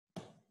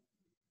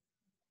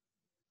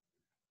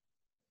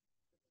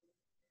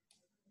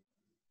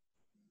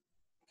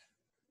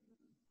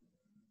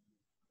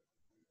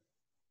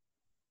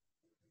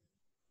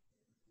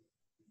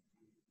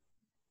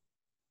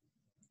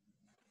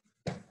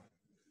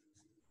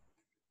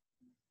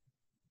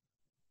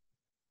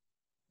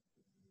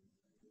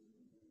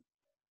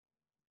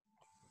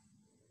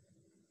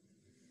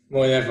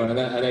Morning, everyone.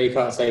 I know you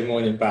can't say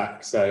morning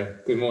back, so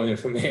good morning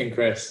from me and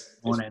Chris.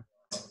 Morning.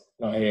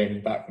 Not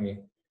hearing back from you.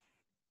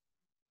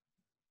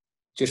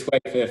 Just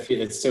wait for a few.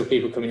 There's still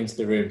people coming into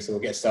the room, so we'll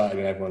get started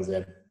when everyone's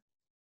in.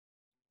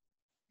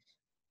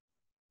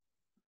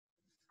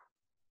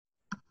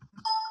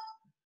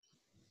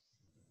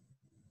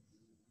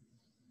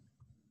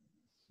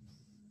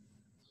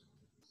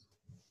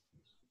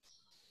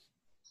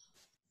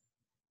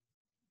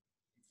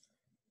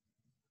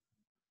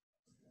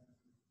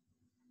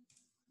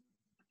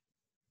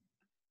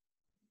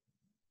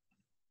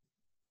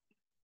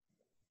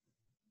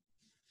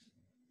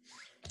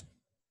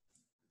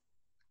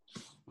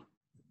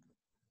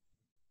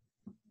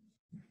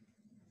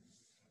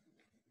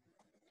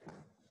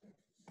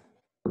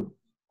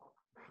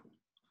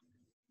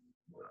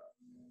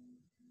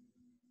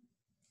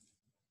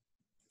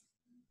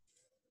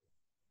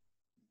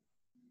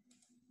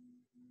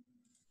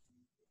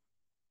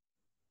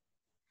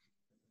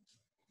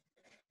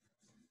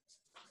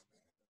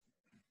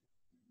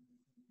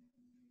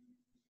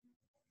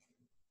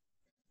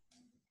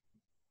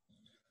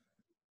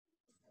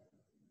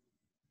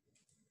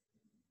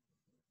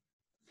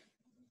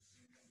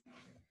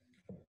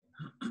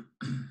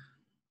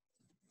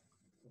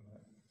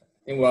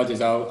 I think what I'll do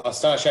is I'll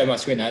start sharing my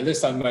screen now. It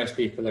looks like most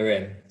people are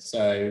in,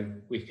 so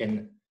we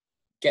can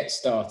get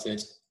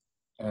started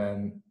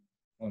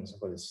once I've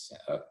got this set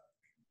up.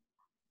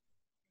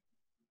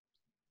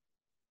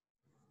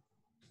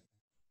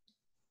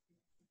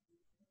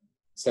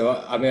 So,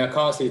 I mean, I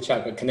can't see the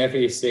chat, but can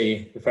everybody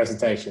see the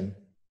presentation?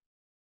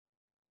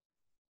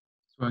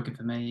 It's working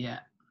for me, yeah.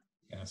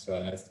 Yeah, that's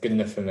right. That's good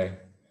enough for me.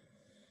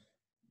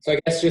 So I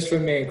guess just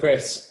from me and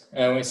Chris,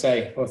 I want to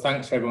say, well,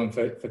 thanks for everyone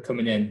for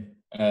coming in.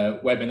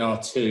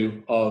 Webinar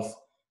 2 of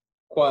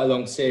quite a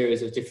long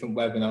series of different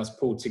webinars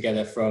pulled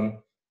together from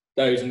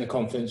those in the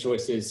Confidence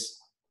Choices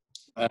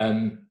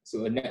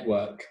sort of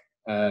network.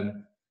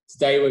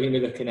 Today we're going to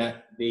be looking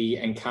at the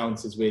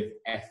encounters with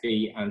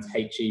FE and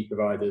HE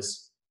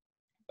providers.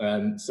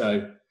 I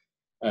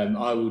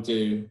will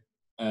do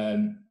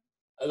a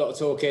lot of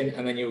talking,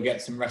 and then you'll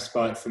get some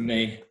respite from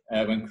me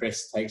when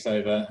Chris takes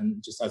over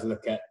and just has a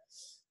look at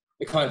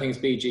the kind of things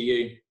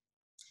BGU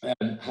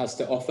has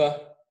to offer.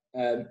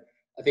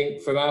 I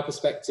think from our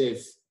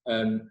perspective,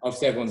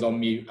 obviously everyone's on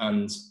mute,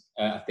 and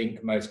I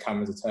think most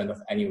cameras are turned off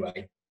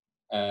anyway.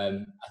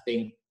 I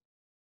think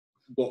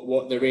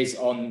what there is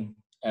on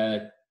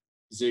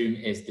Zoom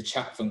is the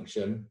chat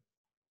function.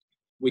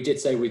 We did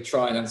say we'd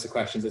try and answer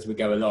questions as we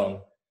go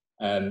along,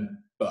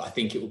 but I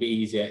think it will be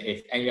easier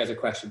if anyone has a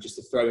question just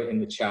to throw it in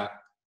the chat,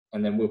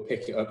 and then we'll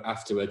pick it up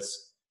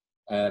afterwards.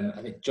 I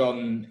think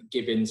John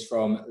Gibbons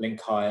from Link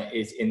Hire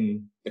is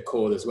in the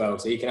call as well,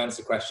 so he can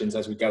answer questions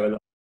as we go along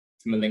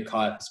from a Link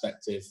Hire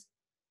perspective,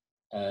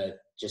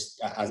 just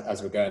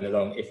as we're going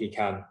along, if he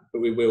can. But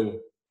we will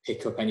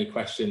pick up any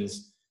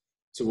questions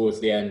towards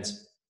the end.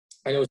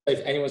 And also,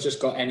 if anyone's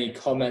just got any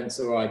comments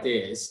or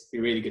ideas,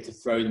 it'd be really good to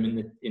throw them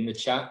in the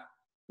chat.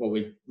 What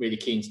we're really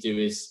keen to do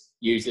is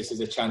use this as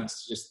a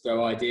chance to just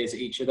throw ideas at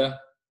each other.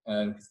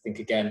 I think,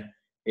 again,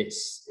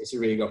 it's a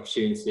really good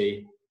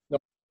opportunity, not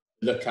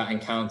to look at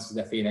encounters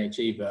with FE and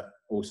HE, but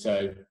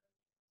also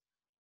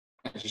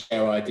actually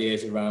share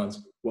ideas around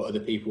what other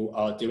people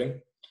are doing.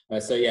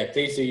 So yeah,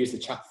 please do use the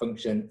chat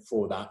function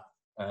for that,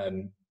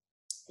 because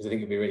I think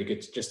it'd be really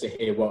good just to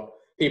hear what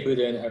people are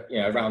doing,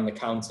 around the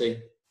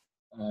county.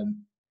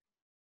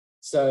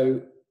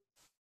 So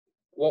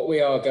what we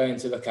are going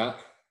to look at,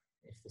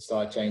 if the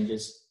slide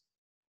changes,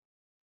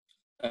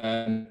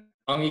 I'm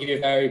going to give you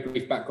a very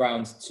brief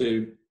background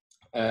to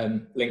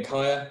Link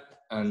Hire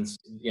and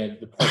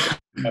the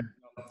project.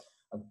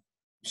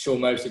 I'm sure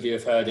most of you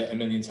have heard it a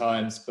million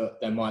times, but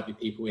there might be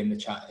people in the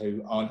chat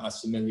who aren't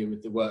as familiar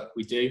with the work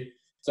we do.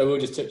 So we'll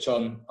just touch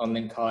on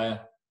Link Hire,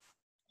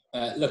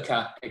 look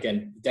at,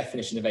 again, the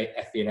definition of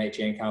FE and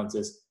HE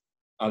encounters.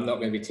 I'm not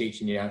going to be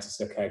teaching you how to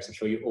suck eggs. I'm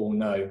sure you all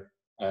know,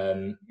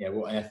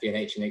 what an FE and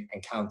HE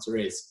encounter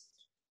is.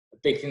 A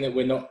big thing that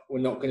we're not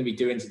going to be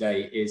doing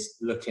today is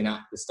looking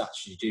at the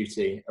statutory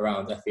duty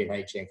around FE and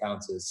HE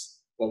encounters.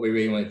 What we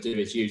really want to do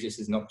is use this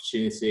as an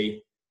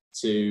opportunity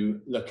to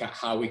look at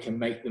how we can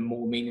make them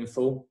more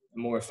meaningful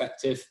and more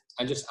effective,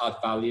 and just add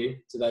value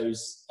to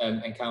those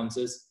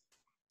encounters.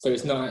 So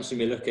it's not actually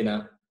me looking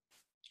at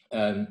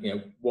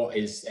what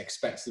is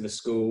expected of a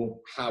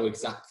school, how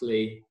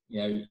exactly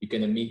you're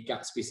going to meet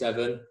Gatsby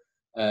 7.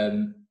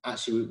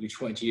 Actually, we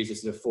just wanted to use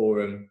this as a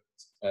forum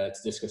to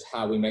discuss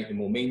how we make them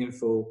more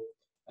meaningful,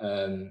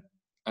 and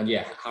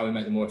how we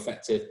make them more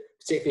effective,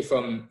 particularly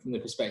from the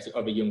perspective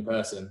of a young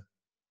person,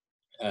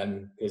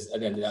 because at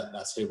the end of that,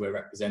 that's who we're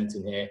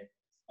representing here.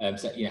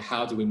 So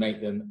how do we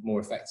make them more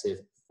effective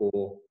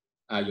for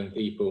our young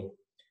people?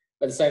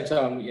 At the same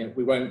time,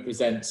 we won't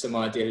present some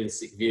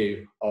idealistic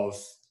view of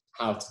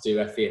how to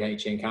do FE and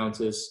HE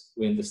encounters.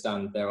 We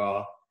understand there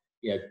are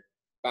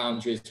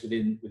boundaries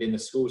within the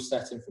school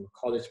setting from a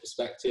college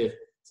perspective,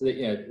 so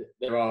that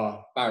there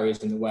are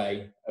barriers in the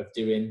way of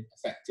doing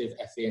effective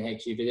FE and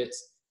HE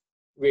visits.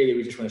 Really,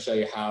 we just want to show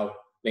you how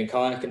Link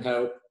Hire can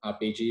help, how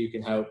BGU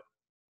can help,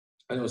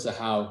 and also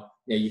how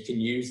you can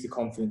use the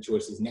Confident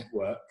Choices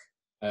network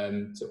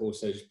to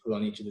also just pull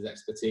on each other's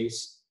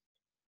expertise.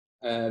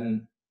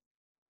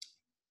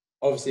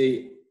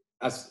 Obviously,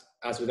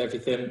 as with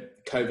everything,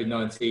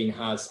 COVID-19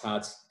 has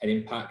had an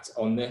impact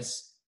on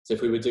this. So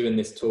if we were doing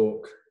this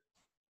talk,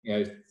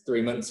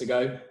 3 months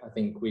ago, I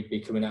think we'd be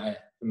coming at it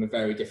from a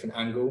very different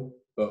angle.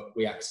 But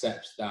we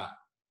accept that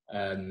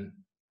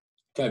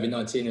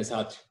COVID-19 has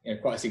had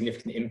quite a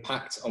significant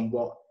impact on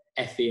what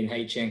FE and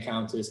HE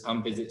encounters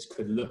and visits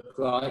could look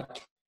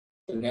like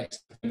for the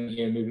next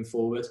year moving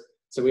forward.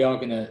 So we are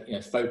going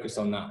to focus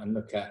on that and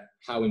look at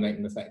how we make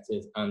them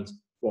effective and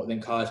what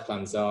Link Hire's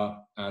plans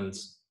are, and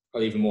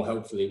probably even more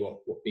helpfully what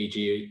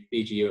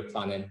BGU are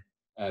planning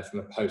from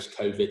a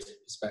post-COVID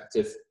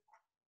perspective.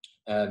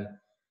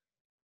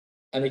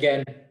 And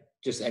again,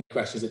 just any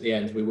questions at the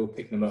end, we will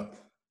pick them up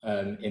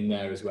in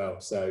there as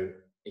well. So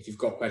if you've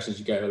got questions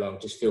you go along,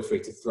 just feel free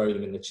to throw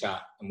them in the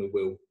chat and we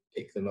will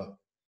pick them up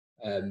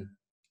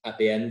at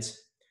the end.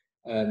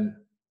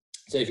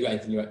 So if you've got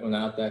anything you want to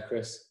add there,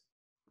 Chris?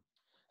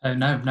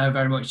 No,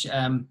 very much.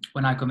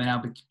 When I come in,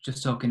 I'll be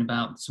just talking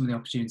about some of the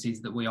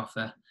opportunities that we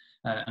offer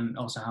and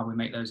also how we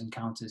make those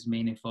encounters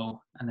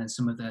meaningful, and then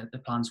some of the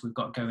plans we've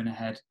got going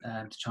ahead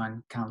to try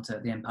and counter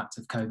the impact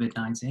of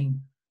COVID-19.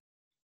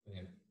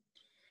 Yeah.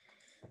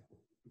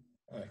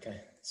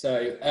 Okay,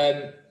 so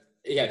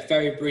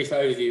very brief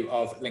overview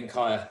of Link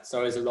Hire.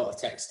 So there's a lot of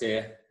text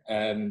here.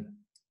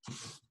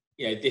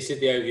 This is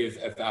the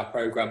overview of our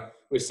programme.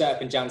 We set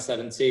up in Jan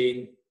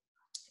 17,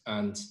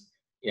 and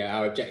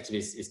our objective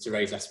is to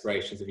raise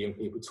aspirations of young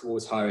people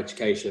towards higher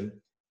education.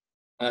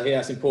 And I think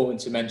that's important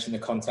to mention the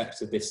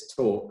context of this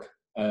talk.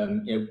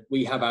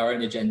 We have our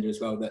own agenda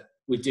as well, that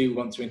we do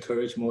want to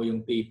encourage more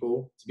young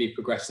people to be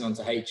progressing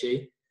onto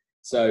HE.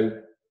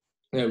 So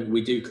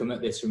we do come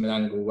at this from an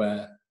angle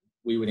where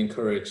we would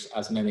encourage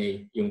as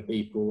many young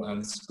people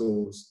and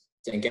schools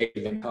to engage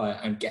with Link Hire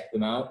and get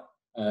them out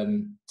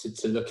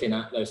to looking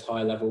at those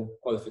high level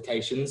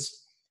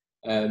qualifications.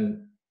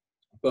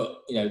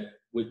 But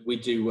we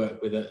do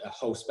work with a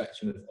whole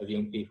spectrum of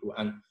young people,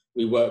 and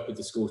we work with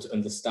the school to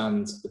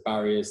understand the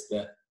barriers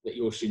that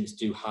your students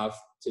do have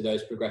to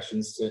those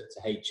progressions to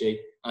HE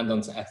and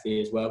onto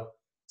FE as well.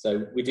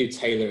 So we do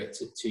tailor it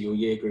to your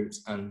year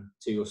groups and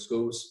to your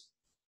schools.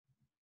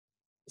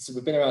 So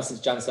we've been around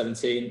since Jan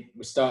 17.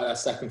 We started our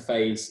second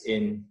phase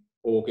in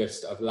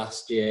August of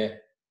last year,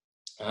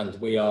 and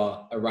we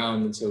are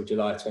around until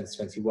July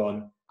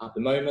 2021 at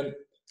the moment.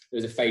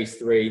 There's a phase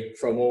 3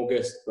 from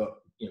August, but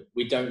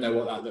we don't know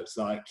what that looks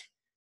like.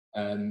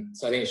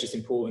 So I think it's just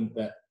important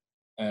that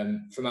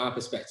from our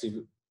perspective,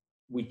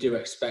 we do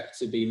expect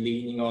to be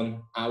leaning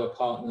on our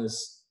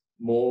partners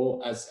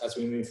more as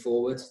we move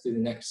forward through the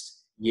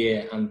next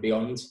year and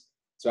beyond.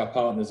 So our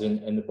partners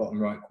in the bottom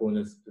right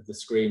corner of the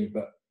screen,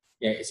 but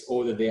it's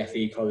all of the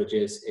FE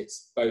colleges,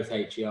 it's both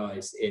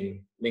HEIs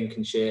in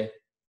Lincolnshire.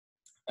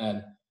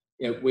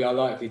 We are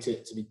likely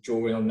to be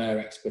drawing on their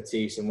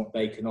expertise and what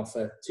they can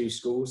offer to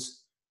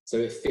schools. So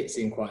it fits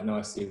in quite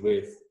nicely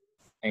with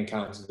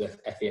encounters of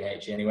FE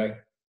and HE anyway.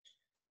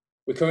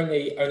 We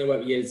currently only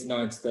work with years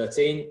 9 to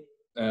 13.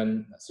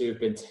 So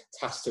we've been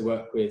tasked to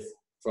work with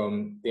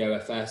from the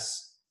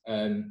OFS.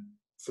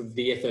 From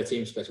the year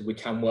 13 perspective, we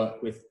can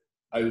work with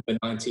over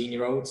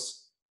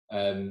 19-year-olds.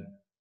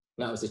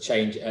 That was a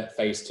change at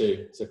phase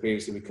 2. So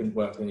previously we couldn't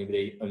work with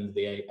anybody over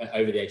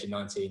the age of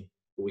 19,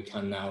 but we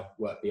can now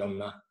work beyond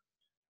that.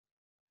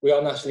 We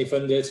are nationally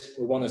funded.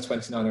 We're one of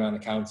 29 around the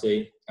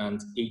county,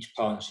 and each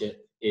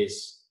partnership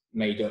is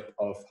made up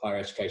of higher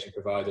education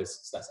providers.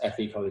 So that's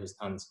FE colleges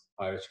and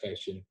higher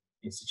education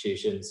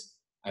institutions,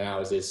 and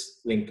ours is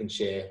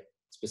Lincolnshire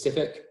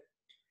specific.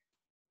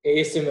 It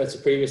is similar to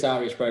previous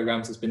outreach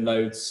programs. There's been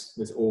loads.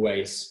 There's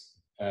always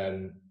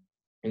a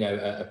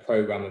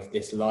program of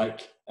this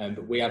like,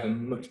 but we have a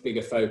much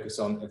bigger focus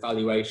on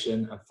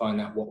evaluation and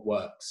find out what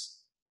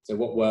works. So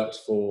what works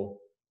for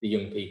the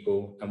young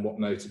people and what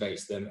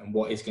motivates them and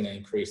what is going to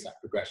increase that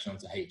progression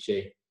onto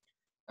HE.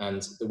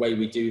 And the way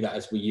we do that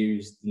is we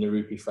use the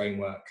Narupi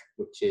framework,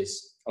 which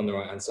is on the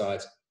right hand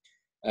side.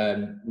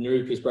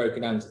 Narupi is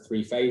broken down into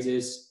 3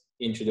 phases: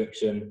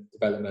 introduction,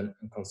 development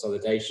and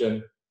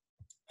consolidation,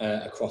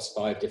 across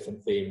 5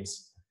 different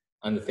themes.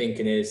 And the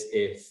thinking is,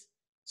 if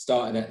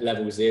starting at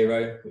level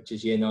 0, which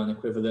is year 9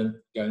 equivalent,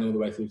 going all the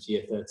way through to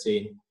year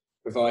 13,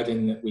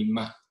 providing that we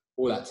map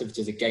all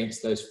activities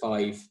against those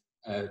 5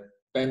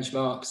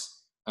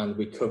 benchmarks, and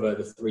we cover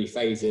the 3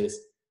 phases,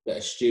 that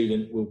a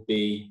student will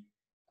be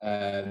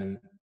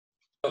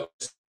not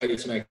just ready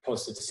to make a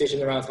positive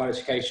decision around higher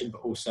education,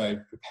 but also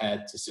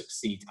prepared to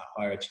succeed at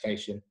higher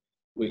education,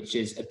 which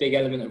is a big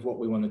element of what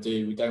we want to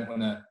do. We don't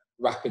want to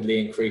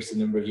rapidly increase the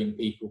number of young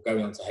people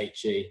going on to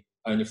HE,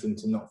 only for them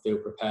to not feel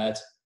prepared.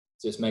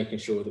 So it's making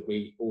sure that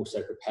we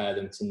also prepare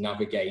them to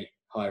navigate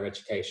higher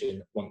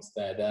education once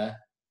they're there.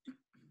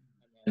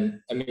 And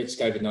amidst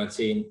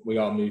COVID-19, we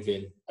are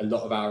moving a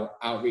lot of our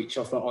outreach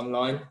offer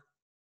online.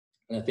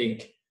 And I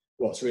think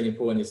what's really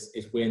important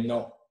is we're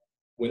not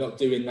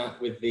doing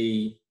that with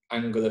the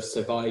angle of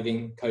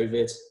surviving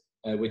COVID.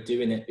 We're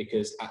doing it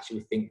because actually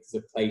we think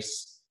there's a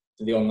place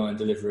for the online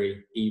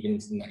delivery even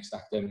into the next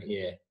academic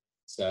year.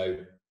 So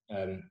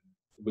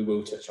we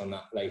will touch on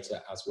that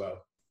later as well.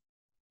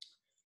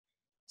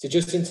 So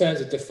just in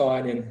terms of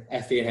defining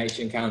FE and H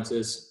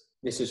encounters,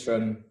 this is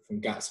from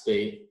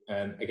Gatsby.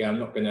 Again, I'm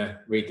not going to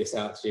read this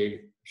out to you.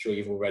 I'm sure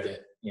you've all read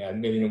it, a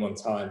million and one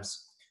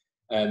times.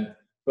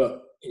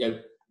 But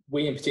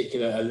we in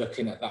particular are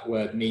looking at that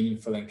word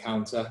meaningful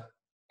encounter.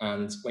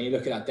 And when you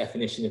look at that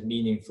definition of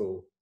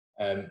meaningful,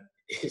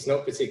 it's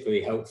not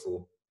particularly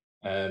helpful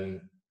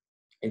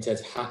in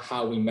terms of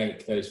how we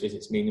make those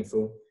visits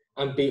meaningful.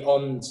 And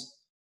beyond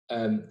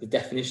the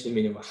definition of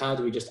meaningful, how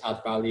do we just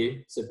add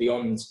value? So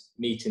beyond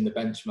meeting the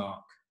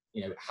benchmark,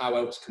 how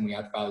else can we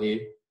add value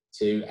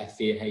to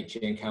FE and HE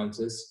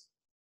encounters?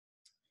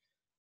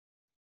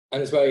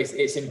 And as well,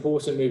 it's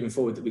important moving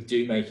forward that we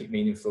do make it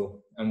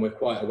meaningful, and we're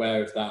quite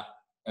aware of that.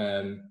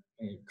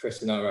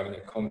 Chris and I were having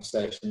a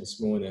conversation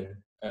this morning.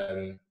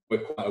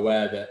 We're quite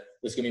aware that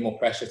there's going to be more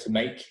pressure to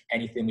make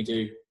anything we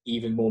do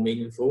even more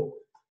meaningful,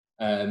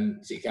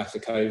 particularly after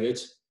COVID,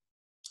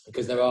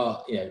 because there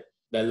are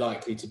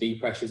likely to be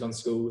pressures on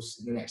schools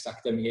in the next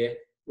academic year.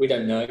 We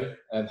don't know.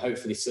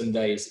 Hopefully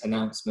Sunday's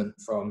announcement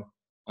from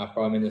our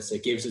Prime Minister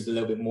gives us a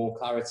little bit more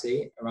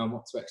clarity around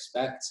what to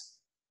expect.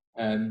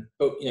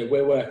 But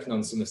we're working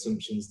on some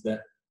assumptions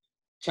that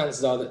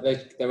chances are that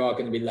there are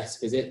going to be less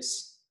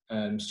visits.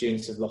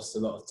 Students have lost a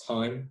lot of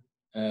time,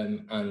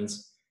 and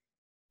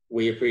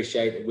we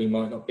appreciate that we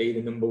might not be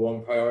the number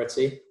one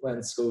priority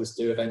when schools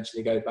do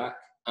eventually go back,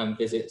 and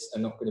visits are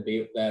not going to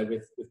be up there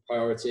with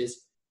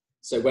priorities.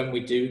 So when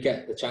we do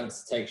get the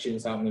chance to take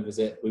students out on a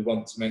visit, we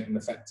want to make them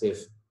effective.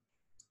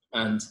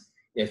 And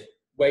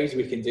ways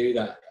we can do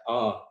that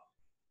are,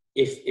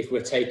 if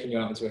we're taking you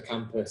out onto a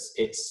campus,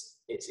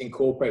 it's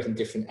incorporating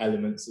different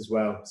elements as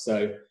well.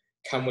 So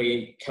can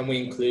we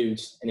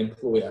include an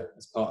employer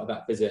as part of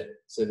that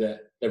visit so that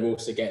they're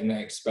also getting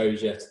that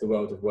exposure to the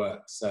world of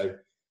work? So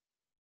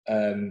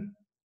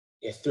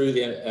through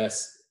the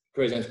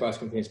Careers Enterprise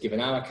Company has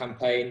given our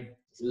campaign,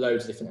 there's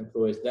loads of different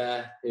employers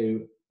there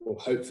who will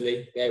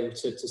hopefully be able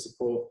to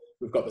support.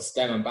 We've got the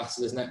STEM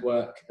Ambassadors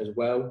Network as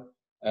well.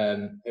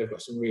 We've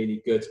got some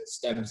really good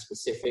STEM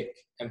specific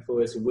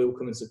employers who will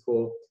come and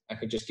support and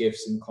can just give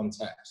some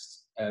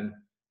context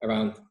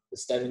around the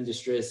STEM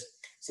industries.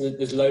 So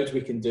there's loads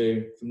we can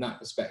do from that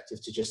perspective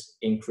to just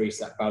increase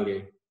that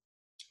value.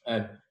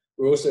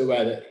 We're also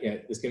aware that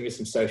there's going to be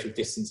some social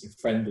distancing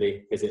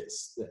friendly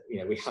visits that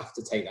we have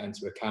to take that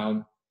into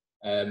account.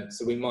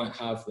 So we might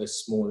have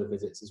those smaller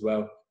visits as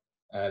well.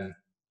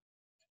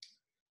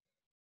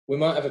 We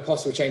might have a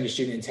possible change of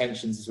student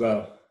intentions as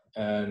well.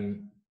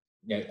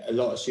 A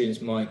lot of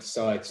students might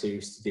decide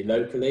to study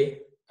locally.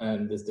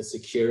 There's the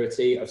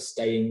security of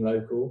staying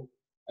local,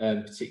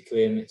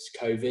 particularly amidst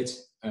COVID.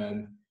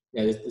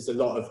 There's a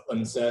lot of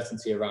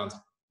uncertainty around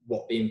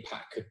what the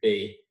impact could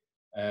be,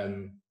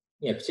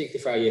 particularly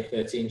for our Year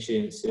 13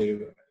 students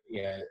who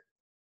are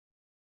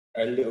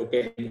a little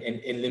bit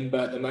in limbo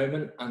at the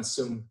moment, and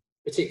some,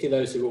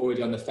 particularly those who are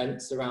already on the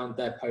fence around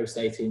their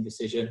post-18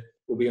 decision,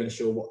 will be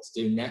unsure what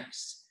to do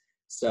next.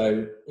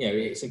 So,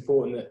 it's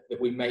important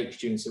that we make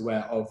students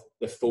aware of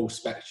the full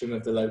spectrum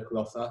of the local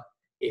offer,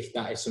 if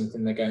that is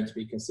something they're going to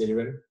be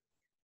considering.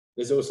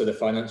 There's also the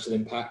financial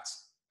impact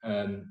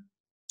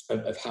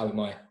of how it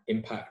might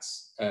impact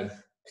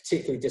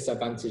particularly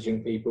disadvantaged young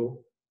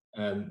people.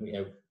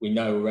 We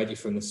know already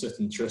from the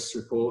Sutton Trust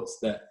reports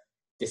that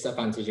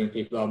disadvantaged young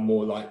people are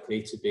more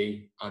likely to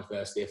be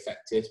adversely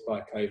affected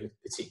by COVID,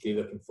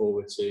 particularly looking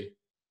forward to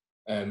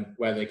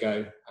where they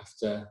go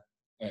after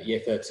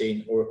Year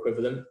 13 or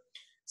equivalent.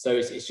 So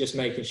it's just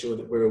making sure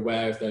that we're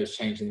aware of those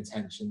changing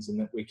intentions and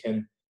that we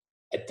can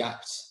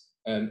adapt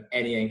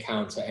any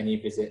encounter, any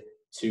visit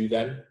to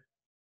them.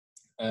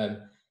 And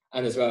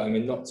as well,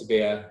 not to be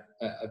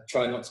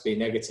try not to be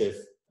negative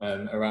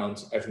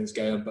around everything that's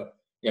going on, but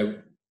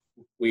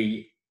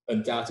we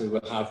undoubtedly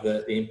will have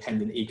the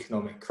impending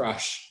economic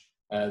crash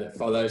that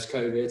follows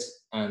COVID.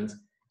 And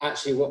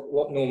actually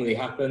what normally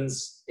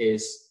happens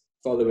is,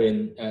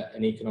 following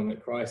an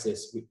economic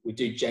crisis, we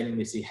do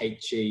genuinely see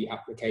HE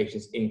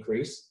applications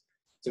increase.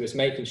 So it's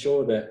making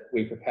sure that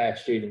we prepare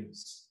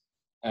students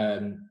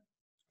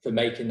for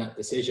making that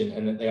decision,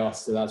 and that they are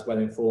still as well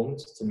informed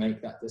to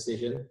make that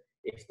decision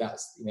if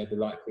that's the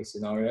likely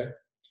scenario.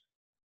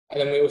 And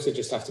then we also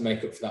just have to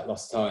make up for that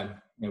lost time.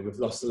 We've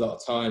lost a lot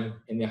of time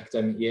in the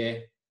academic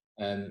year.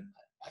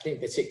 I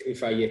think particularly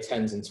for our Year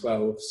 10s and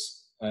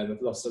 12s,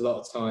 we've lost a lot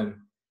of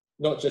time,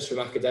 not just from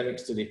academic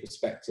study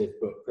perspective,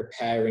 but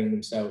preparing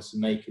themselves for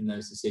making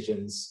those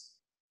decisions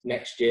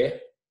next year.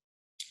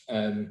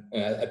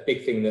 A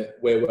big thing that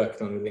we're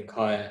working on with Link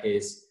Higher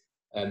is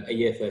a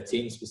Year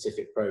 13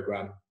 specific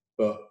programme,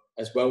 but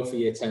as well for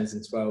Year 10s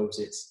and 12s,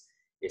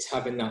 it's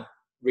having that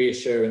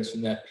reassurance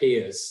from their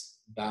peers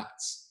that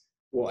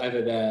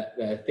whatever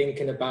they're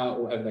thinking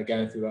about, whatever they're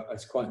going through,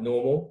 is quite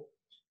normal.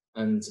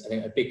 And I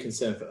think a big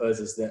concern for us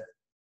is that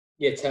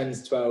Year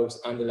 10s, 12s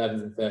and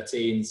 11s and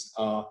 13s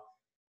are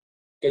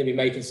going to be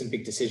making some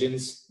big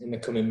decisions in the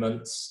coming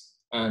months,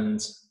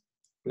 and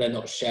they're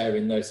not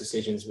sharing those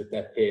decisions with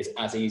their peers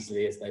as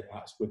easily as they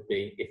perhaps would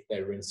be if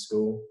they were in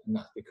school, and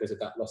that's because of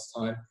that lost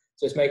time.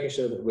 So it's making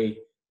sure that we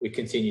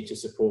continue to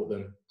support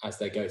them as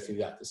they go through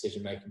that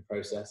decision-making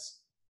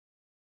process.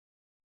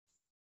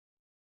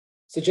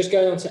 So just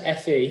going on to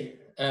FE,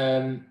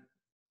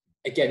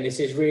 again, this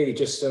is really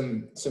just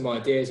some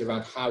ideas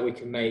around how we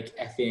can make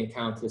FE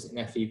encounters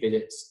and FE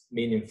visits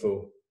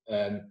meaningful.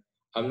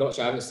 I'm not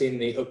sure, I haven't seen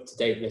the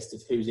up-to-date list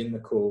of who's in the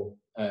call,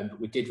 but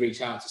we did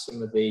reach out to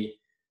some of the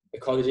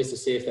colleges to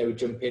see if they would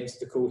jump into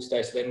the call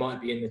today, so they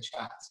might be in the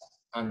chat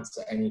to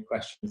answer any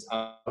questions.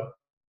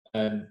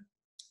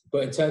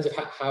 But in terms of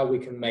how we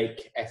can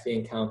make FE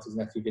encounters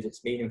and FE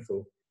visits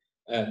meaningful,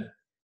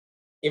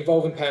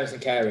 involving parents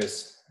and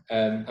carers.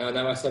 And I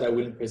know I said I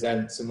wouldn't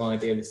present some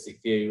idealistic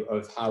view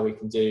of how we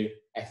can do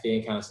FE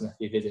encounters and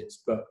FE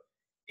visits, but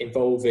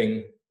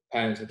involving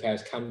parents and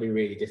carers can be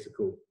really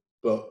difficult.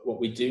 But what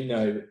we do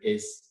know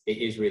is it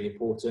is really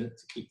important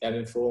to keep them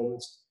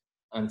informed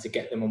and to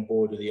get them on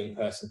board with a young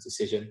person's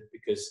decision,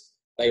 because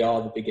they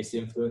are the biggest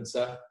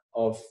influencer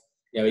of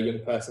a young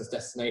person's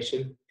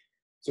destination.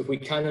 So if we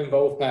can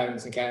involve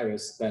parents and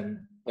carers,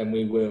 then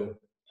we will.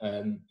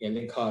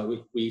 Link High,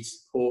 we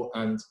support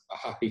and are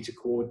happy to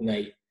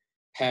coordinate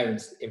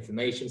parents'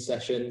 information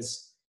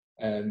sessions,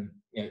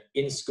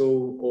 in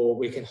school, or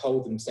we can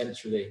hold them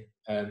centrally.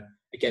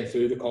 Again,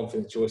 through the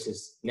Confident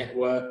Choices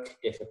network,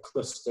 if a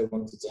cluster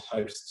wanted to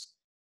host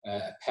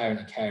a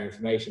parent and care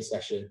information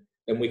session,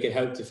 then we can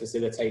help to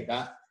facilitate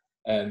that.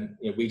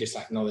 We just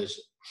acknowledge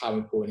how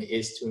important it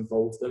is to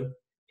involve them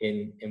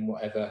in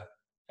whatever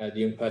the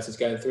young person's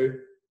going through.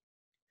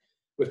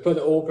 We've put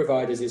that all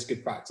providers is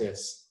good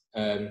practice,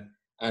 and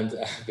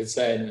I've been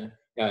saying,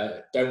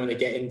 don't want to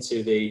get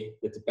into the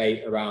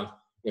debate around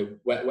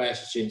where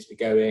should students be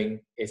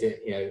going. Is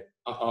it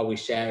are we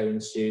sharing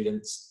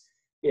students?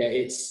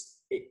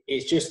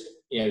 It's just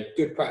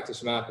good practice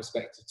from our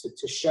perspective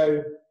to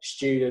show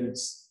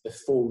students the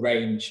full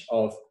range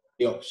of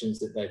the options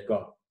that they've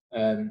got.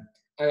 And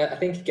I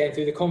think again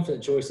through the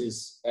Confident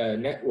Choices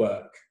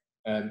network,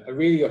 a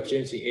really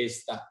opportunity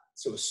is that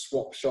sort of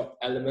swap shop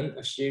element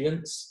of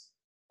students.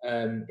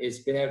 Is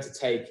being able to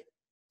take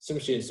some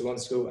students to one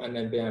school and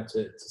then being able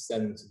to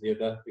send them to the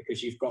other,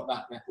 because you've got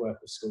that network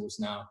of schools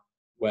now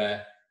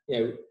where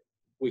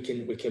we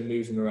can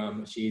move them around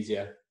much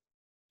easier.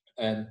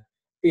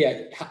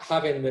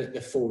 Having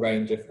the full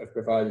range of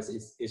providers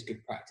is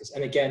good practice.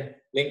 And again,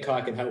 Link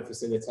High can help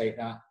facilitate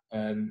that.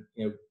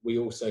 We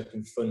also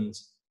can fund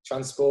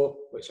transport,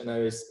 which I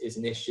know is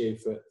an issue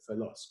for a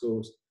lot of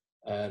schools.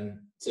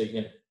 So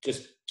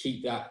just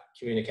keep that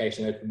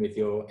communication open with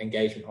your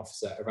engagement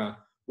officer around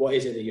what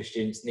is it that your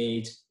students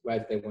need, where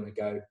do they want to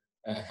go,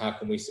 and how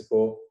can we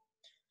support.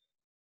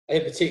 I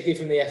think particularly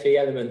from the FE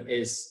element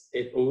is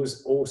it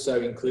was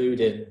also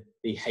including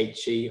the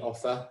HE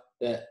offer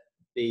that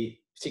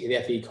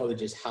particularly FE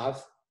colleges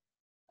have.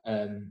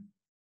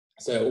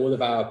 So all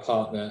of our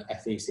partner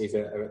FECs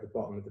are at the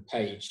bottom of the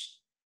page,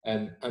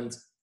 and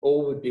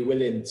all would be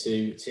willing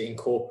to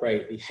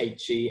incorporate the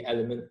HE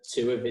element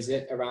to a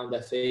visit around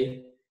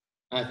FE.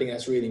 And I think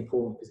that's really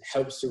important because it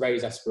helps to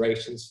raise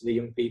aspirations for the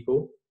young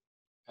people.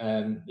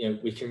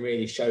 We can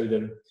really show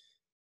them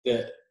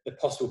the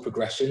possible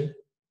progression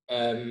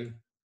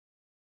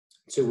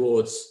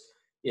towards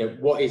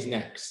what is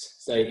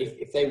next. So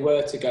if they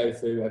were to go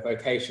through a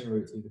vocational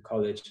route through the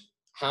college,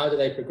 how do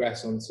they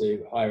progress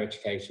onto higher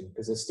education?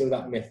 Because there's still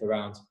that myth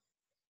around,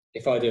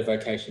 if I do a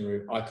vocational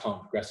route, I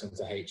can't progress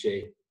onto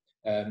HE.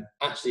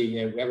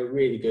 Actually, we have a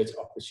really good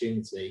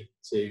opportunity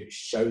to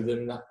show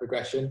them that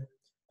progression,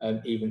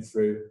 even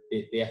through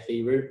the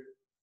FE route.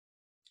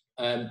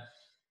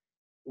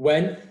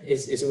 When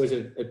is always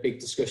a big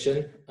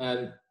discussion.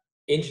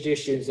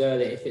 Introduce students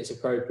early if it's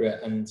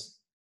appropriate, and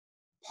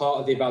part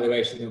of the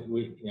evaluation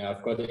that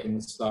I've got it in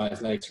the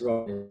slides later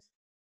on, is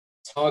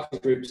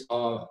target groups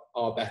are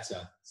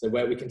better. So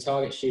where we can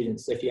target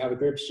students, so if you have a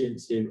group of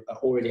students who are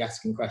already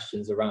asking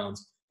questions around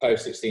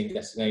post-16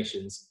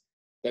 destinations,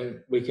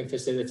 then we can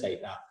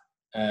facilitate that.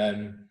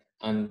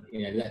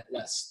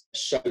 Let's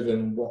show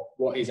them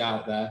what is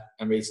out there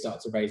and really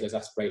start to raise those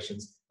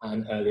aspirations at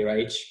an earlier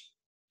age.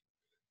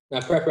 Now,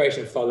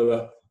 preparation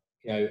follow-up,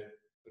 I'm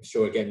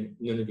sure, again,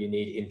 none of you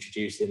need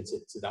introducing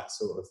to that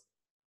sort of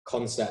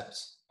concept.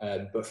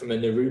 But from a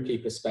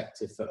Narupi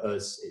perspective for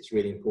us, it's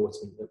really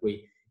important that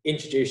we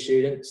introduce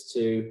students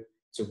to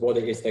what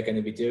it is they're going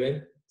to be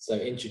doing. So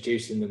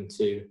introducing them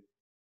to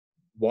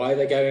why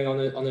they're going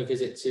on a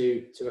visit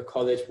to a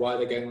college, why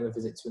they're going on a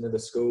visit to another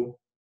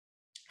school,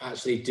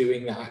 actually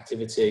doing that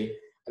activity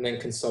and then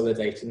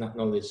consolidating that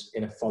knowledge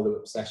in a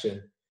follow-up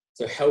session.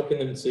 So helping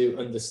them to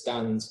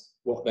understand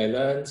what they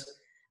learned,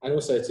 and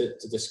also to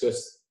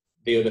discuss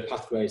the other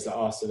pathways that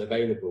are still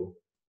available.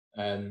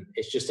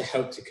 It's just to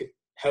help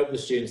the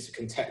students to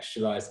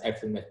contextualise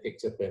everything they've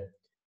picked up in,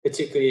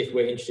 particularly if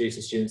we're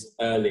introducing students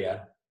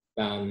earlier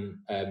than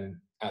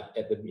at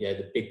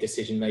the big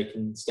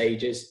decision-making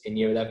stages in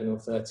year 11 or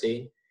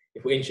 13.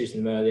 if we're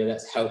introducing them earlier,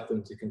 let's help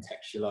them to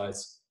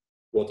contextualise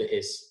what it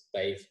is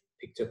they've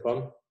picked up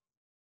on.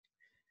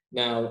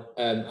 Now,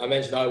 I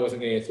mentioned I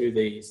wasn't going to go through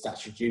the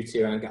statutory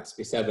duty around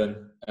Gatsby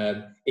 7.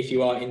 If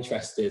you are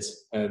interested,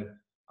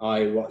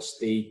 I watched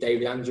the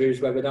David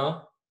Andrews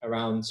webinar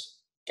around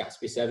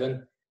Gatsby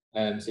 7.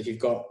 So if you've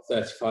got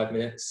 35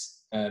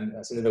 minutes,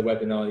 that's another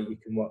webinar that you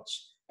can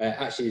watch.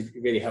 Actually, it's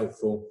really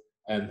helpful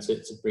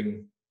to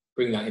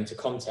bring that into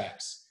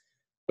context.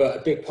 But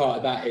a big part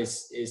of that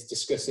is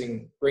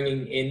discussing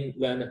bringing in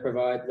learning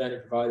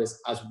providers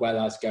as well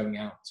as going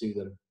out to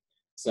them.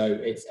 So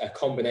it's a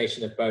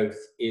combination of both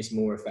is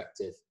more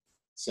effective.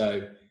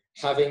 So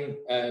having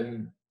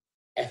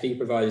FE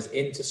providers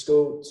into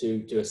school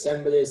to do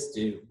assemblies,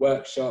 do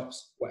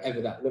workshops,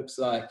 whatever that looks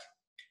like,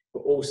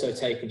 but also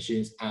taking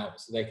students out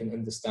so they can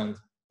understand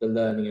the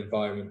learning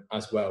environment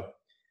as well.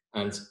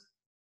 And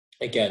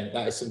again,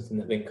 that is something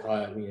that Link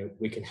Hire,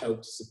 we can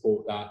help to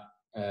support that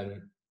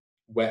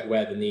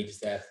where the need is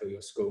there for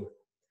your school.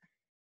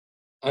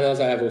 And as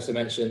I have also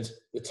mentioned,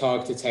 the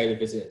targeted tailored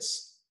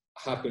visits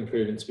have been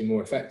proven to be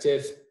more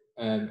effective,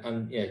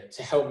 and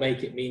to help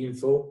make it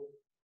meaningful,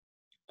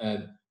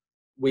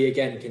 we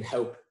again can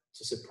help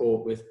to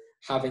support with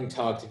having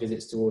targeted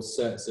visits towards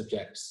certain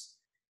subjects,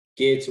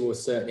 geared towards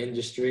certain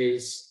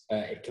industries.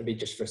 It can be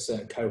just for a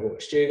certain cohort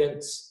of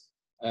students,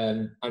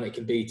 and it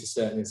can be to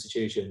certain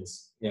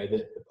institutions.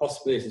 The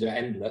possibilities are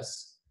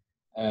endless,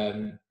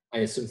 and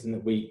it's something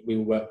that we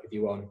will work with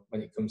you on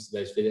when it comes to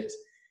those visits.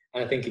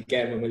 And I think,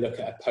 again, when we look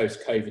at a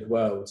post-COVID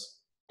world,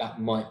 that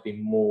might be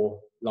more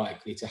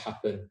likely to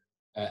happen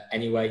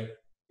anyway,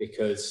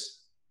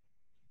 because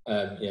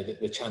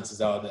the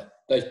chances are that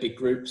those big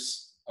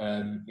groups,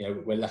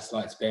 we're less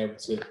likely to be able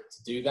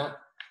to do that.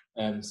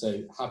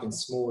 So having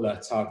smaller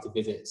targeted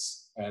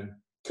visits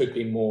could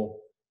be more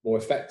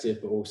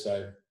effective, but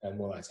also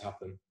more likely to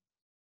happen.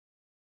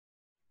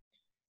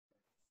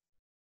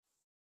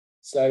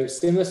 So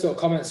similar sort of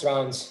comments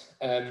around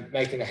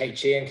making the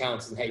HE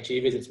encounters and HE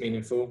visits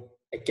meaningful.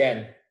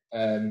 Again,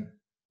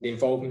 the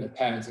involvement of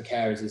parents and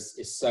carers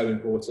is so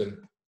important.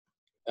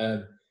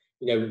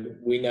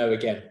 We know,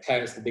 again,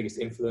 parents are the biggest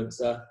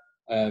influencer.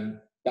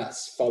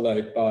 That's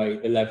followed by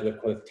the level of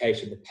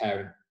qualification the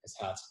parent has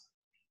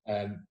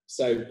had.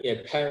 So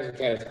parents and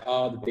carers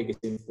are the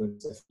biggest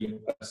influencer for young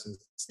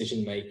person's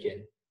decision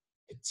making,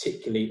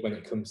 particularly when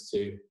it comes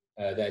to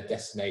their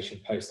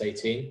destination post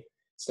 18.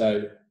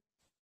 So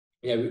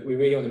we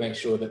really want to make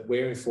sure that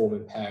we're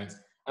informing parents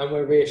and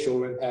we're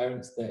reassuring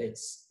parents that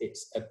it's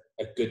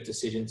a good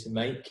decision to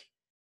make.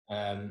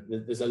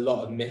 There's a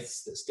lot of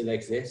myths that still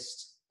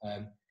exist,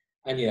 and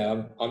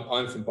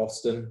I'm from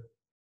Boston.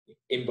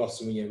 In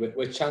Boston,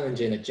 we're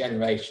challenging a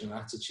generational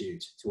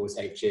attitude towards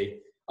HE.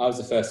 I was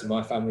the first in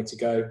my family to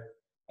go,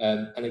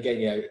 and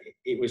again,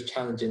 it was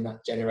challenging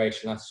that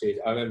generational attitude.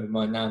 I remember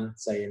my nan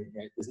saying,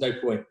 "There's no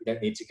point. You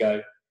don't need to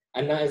go."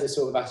 And that is the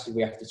sort of attitude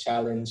we have to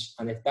challenge.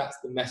 And if that's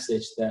the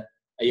message that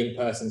a young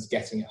person's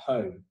getting at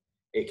home,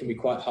 it can be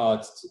quite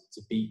hard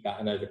to beat that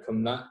and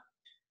overcome that.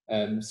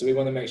 So we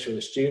want to make sure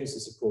that students are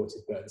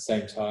supported, but at the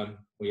same time,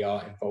 we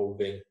are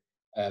involving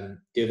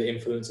the other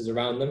influences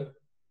around them.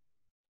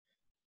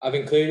 I've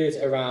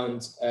included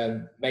around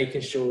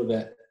making sure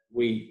that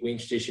we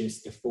introduce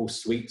students to the full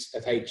suite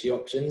of HE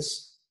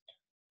options.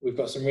 We've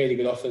got some really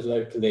good offers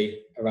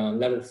locally around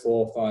level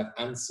 4, 5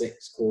 and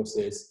 6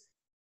 courses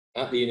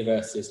at the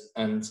universities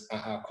and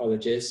at our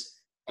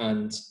colleges,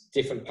 and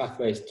different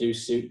pathways do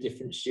suit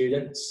different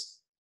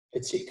students,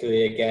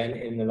 particularly again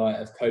in the light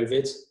of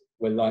COVID.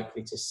 We're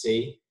likely to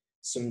see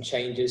some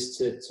changes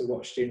to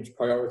what students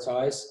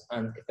prioritise,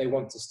 and if they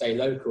want to stay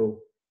local,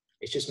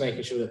 it's just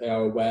making sure that they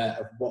are aware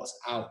of what's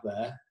out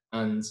there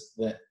and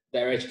that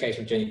their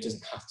educational journey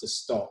doesn't have to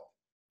stop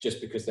just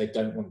because they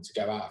don't want to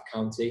go out of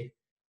county.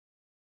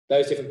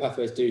 Those different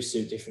pathways do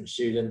suit different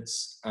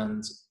students,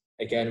 and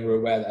again, we're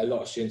aware that a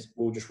lot of students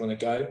will just want to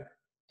go.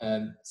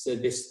 So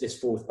this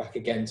falls back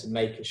again to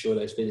making sure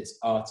those visits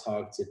are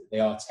targeted, they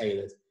are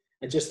tailored,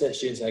 and just that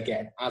students are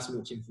getting as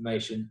much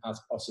information as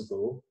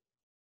possible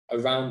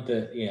around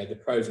the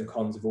pros and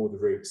cons of all the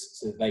routes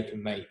so that they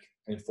can make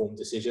an informed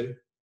decision.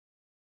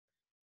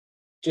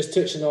 Just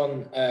touching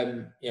on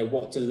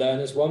what do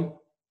learners want.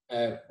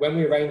 When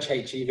we arrange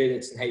HE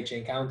visits and HE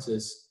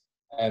encounters,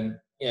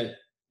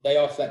 they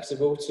are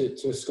flexible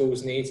to a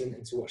school's needs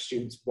and to what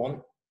students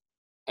want.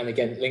 And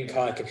again, Link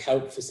Hire can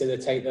help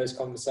facilitate those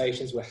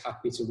conversations. We're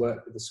happy to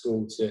work with the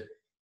school to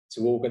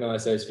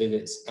organise those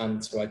visits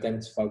and to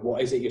identify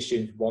what is it your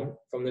students want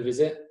from the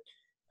visit.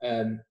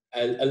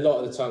 A lot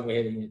of the time we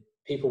hear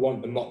people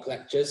want the mock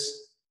lectures.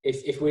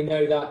 If we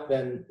know that,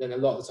 then a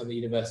lot of the time the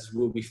universities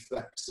will be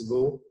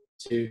flexible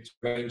to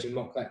arranging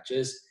mock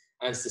lectures.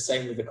 And it's the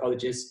same with the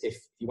colleges. If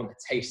you want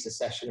a taster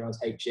session around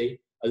HE,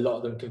 a lot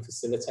of them can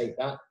facilitate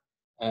that.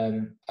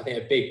 I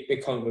think a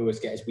big comment we always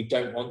get is we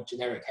don't want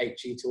generic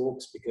HE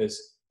talks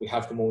because we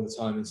have them all the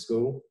time in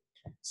school.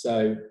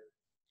 So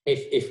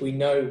if we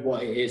know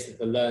what it is that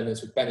the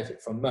learners would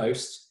benefit from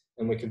most,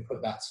 then we can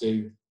put that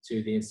to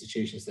the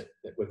institutions that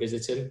we're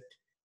visiting.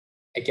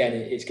 again,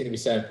 it's going to be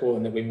so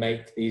important that we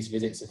make these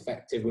visits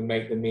effective, we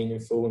make them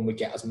meaningful, and we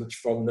get as much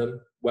from them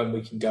when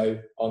we can go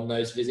on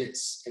those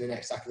visits in the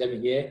next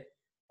academic year.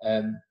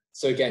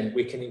 So again,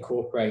 we can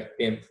incorporate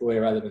the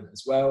employer element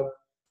as well.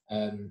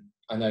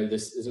 I know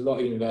there's a lot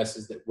of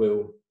universities that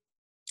will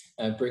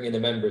bring in a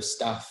member of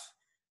staff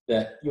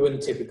that you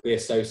wouldn't typically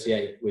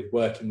associate with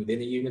working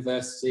within a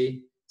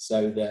university,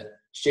 so that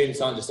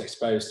students aren't just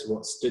exposed to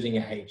what studying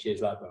at HE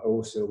is like, but are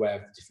also aware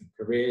of the different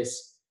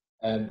careers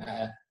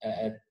at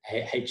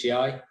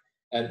HEI.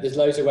 There's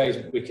loads of ways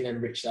we can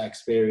enrich that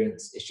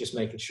experience. It's just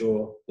making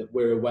sure that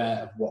we're aware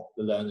of what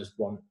the learners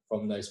want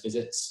from those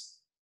visits.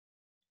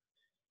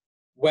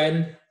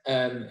 When,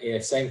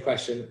 same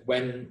question,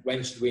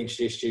 when should we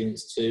introduce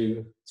students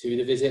to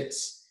the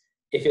visits?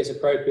 If it's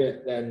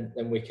appropriate,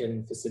 then we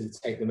can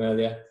facilitate them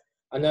earlier.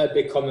 I know a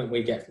big comment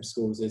we get from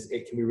schools is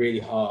it can be really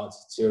hard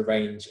to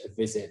arrange a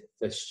visit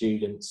for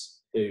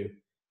students who,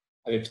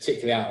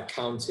 particularly out of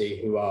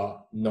county, who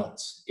are not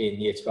in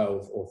year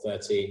 12 or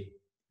 13.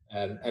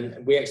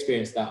 And we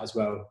experienced that as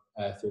well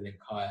through Link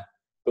Hire.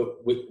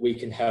 But we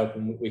can help,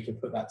 and we can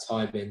put that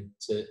time in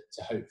to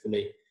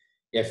hopefully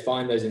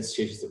find those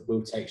institutions that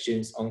will take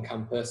students on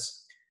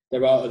campus.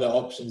 There are other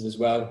options as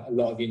well. A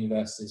lot of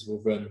universities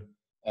will run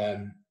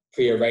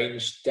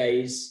pre-arranged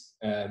days.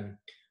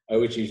 I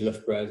would use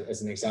Loughborough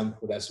as an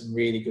example. There's some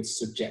really good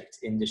subject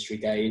industry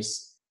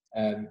days,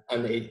 and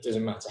it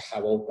doesn't matter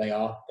how old they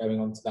are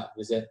going on to that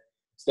visit.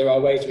 So there are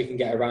ways we can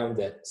get around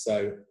it.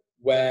 So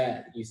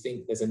where you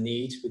think there's a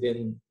need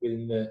within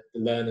the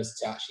learners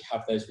to actually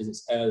have those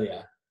visits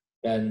earlier,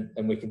 then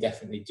we can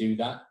definitely do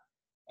that.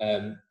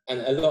 And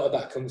a lot of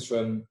that comes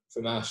from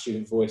our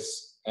student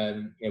voice.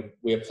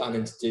 We are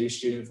planning to do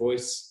student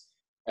voice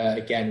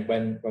again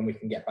when we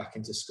can get back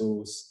into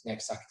schools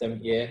next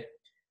academic year.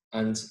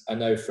 And I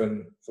know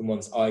from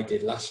ones I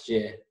did last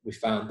year, we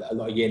found that a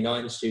lot of year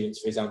 9 students,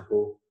 for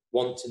example,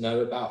 want to know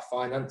about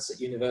finance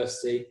at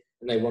university,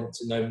 and they want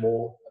to know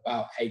more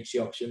about HE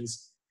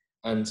options.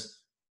 And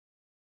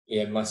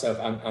myself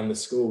and the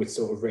school, we'd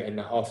sort of written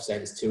that off,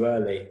 saying it's too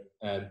early,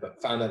 but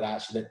found out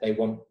that they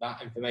want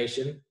that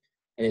information.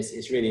 And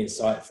it's really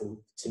insightful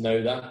to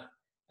know that.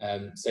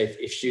 So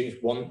if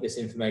students want this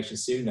information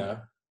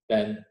sooner,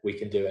 then we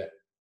can do it.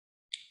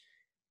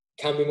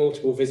 Can be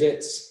multiple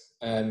visits.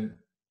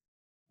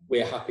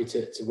 We're happy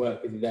to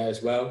work with you there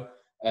as well.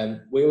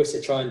 We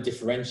also try and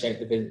differentiate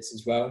the visits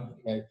as well.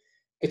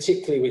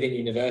 Particularly within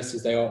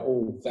universities, they are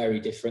all very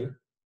different.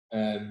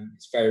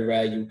 It's very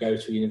rare you'll go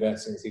to a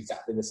university and it's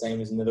exactly the same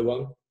as another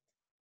one.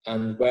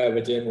 And where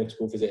we're doing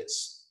multiple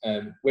visits,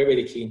 we're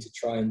really keen to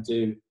try and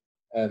do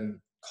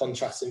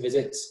contrasting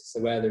visits, so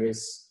where there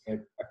is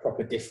a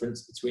proper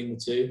difference between the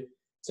two.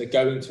 So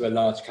going to a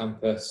large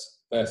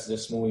campus versus a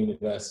small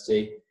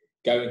university,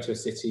 going to a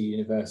city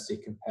university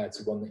compared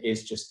to one that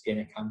is just in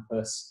a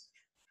campus,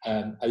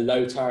 a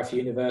low tariff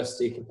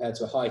university compared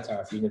to a high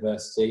tariff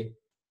university.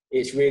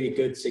 It's really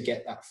good to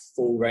get that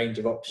full range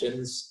of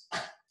options.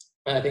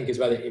 And I think as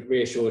well, it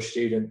reassures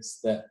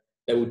students that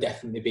there will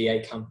definitely be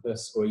a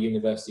campus or a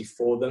university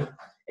for them.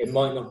 It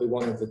might not be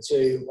one of the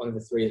two, one of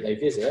the three that they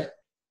visit,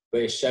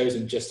 but it shows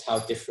them just how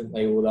different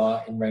they all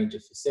are in range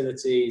of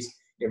facilities,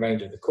 in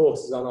range of the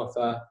courses on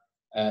offer,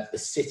 the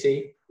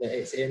city that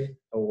it's in,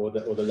 or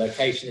the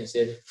location it's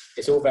in.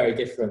 It's all very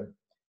different.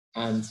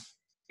 And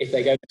if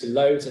they go to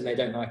loads and they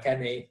don't like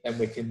any, then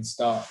we can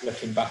start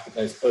looking back at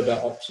those other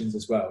options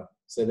as well.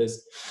 So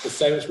there's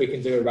so much we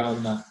can do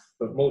around that,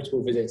 but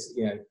multiple visits,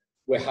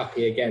 we're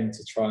happy again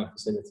to try and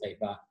facilitate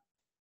that.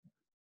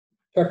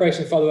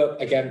 Preparation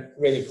follow-up, again,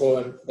 really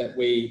important that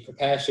we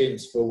prepare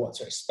students for what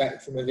to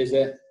expect from a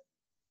visit.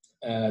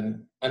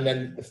 And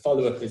then the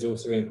follow-up is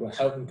also really important,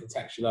 help them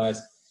contextualise.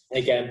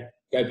 And again,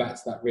 go back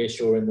to that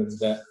reassuring them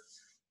that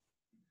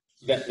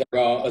there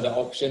are other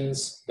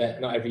options, that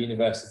not every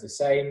university is the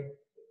same.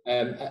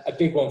 A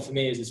big one for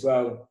me is as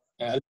well,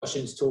 a lot of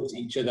students talk to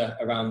each other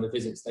around the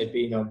visits they've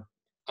been on,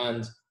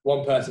 and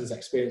one person's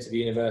experience of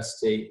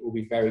university will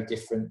be very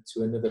different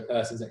to another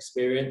person's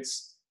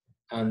experience.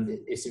 And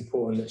it's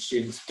important that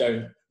students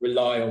don't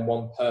rely on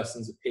one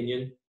person's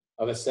opinion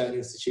of a certain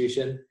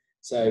institution.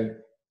 So,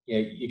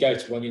 you go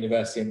to one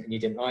university and you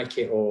didn't like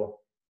it, or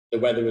the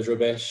weather was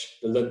rubbish,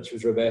 the lunch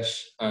was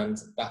rubbish, and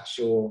that's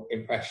your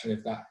impression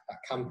of that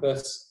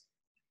campus.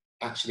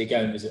 Actually go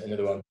and visit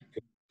another one.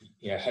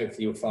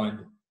 Hopefully you'll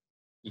find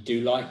you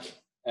do like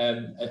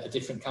a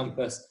different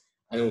campus,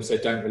 and also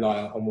don't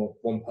rely on what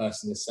one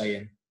person is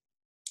saying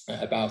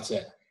about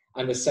it.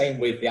 And the same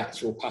with the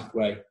actual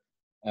pathway.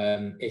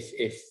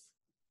 If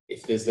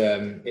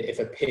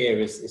a peer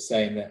is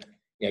saying that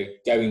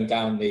going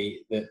down the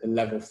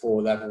level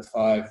 4, level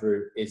 5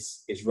 route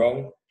is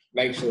wrong,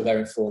 make sure they're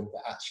informed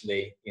that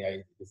actually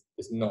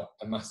there's not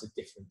a massive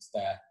difference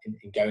there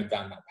in going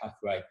down that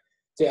pathway.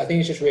 So I think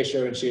it's just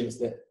reassuring students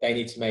that they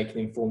need to make an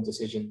informed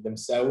decision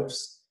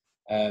themselves.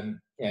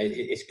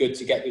 It's good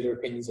to get the other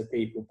opinions of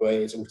people, but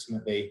it's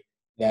ultimately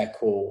their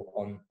call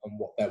on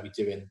what they'll be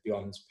doing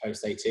beyond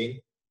post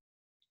 18.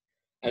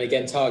 And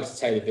again, targeted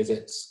tailored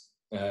visits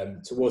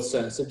towards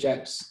certain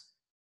subjects.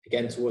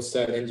 again, towards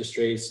certain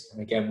industries.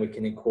 And again, we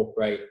can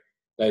incorporate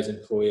those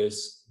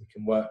employers. We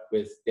can work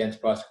with the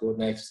enterprise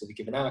coordinators for the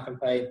Given Hour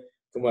campaign.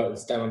 We can work with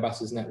the STEM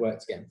Ambassadors Network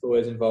to get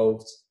employers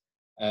involved.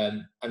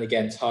 And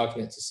again,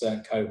 targeting it to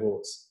certain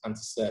cohorts and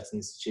to certain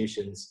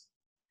institutions.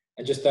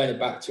 And just throwing it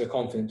back to a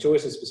confident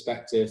choices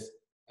perspective,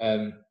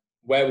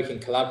 where we can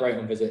collaborate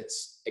on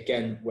visits,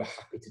 again, we're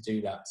happy to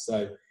do that.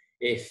 So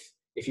if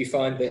you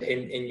find that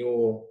in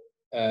your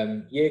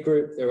year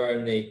group, there are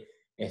only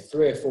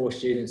 3 or 4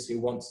 students who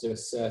want to do a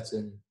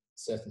certain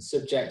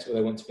subject, or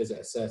they want to visit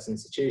a certain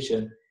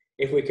institution,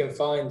 if we can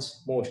find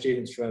more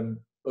students from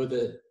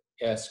other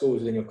schools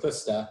within your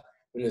cluster,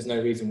 then there's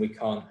no reason we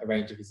can't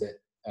arrange a visit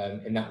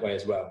in that way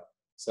as well.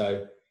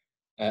 So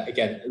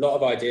again, a lot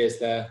of ideas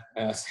there.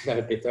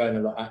 I've been throwing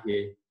a lot at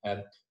you.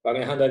 But I'm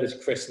going to hand over to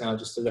Chris now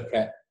just to look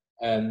at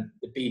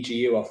the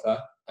BGU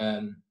offer,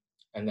 and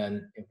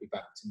then it'll be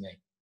back to me.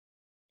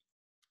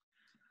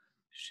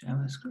 Share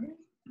the screen.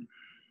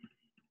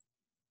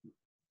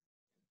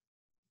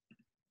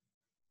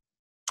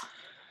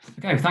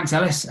 Okay, thanks,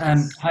 Ellis.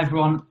 Hi,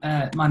 everyone.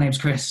 My name's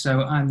Chris.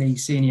 So I'm the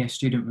Senior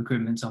Student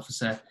Recruitment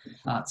Officer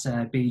at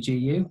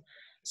BGU.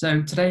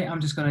 So today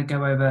I'm just going to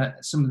go over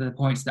some of the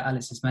points that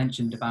Ellis has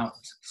mentioned about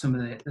some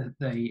of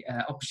the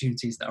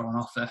opportunities that are on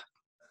offer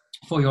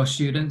for your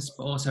students,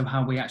 but also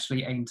how we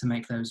actually aim to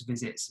make those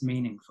visits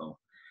meaningful.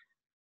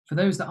 For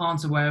those that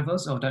aren't aware of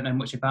us or don't know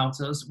much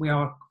about us, we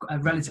are a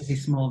relatively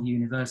small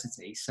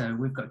university. So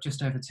we've got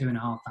just over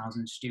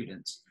 2,500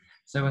 students.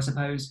 So I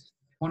suppose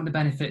one of the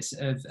benefits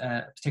of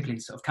particularly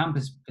sort of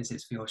campus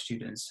visits for your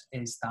students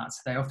is that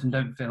they often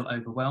don't feel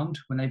overwhelmed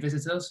when they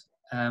visit us.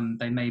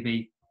 They may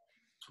be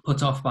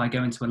put off by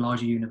going to a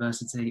larger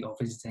university or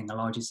visiting a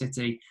larger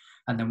city,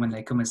 and then when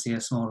they come and see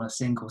a smaller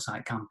single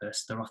site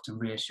campus, they're often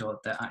reassured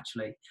that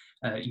actually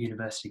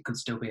university could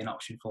still be an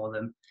option for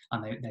them,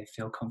 and they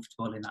feel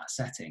comfortable in that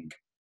setting.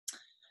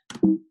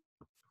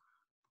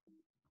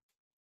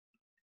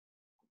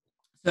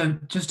 So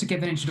just to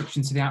give an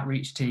introduction to the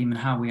outreach team and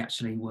how we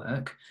actually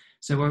work.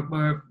 So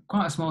we're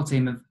quite a small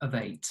team of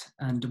 8,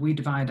 and we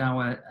divide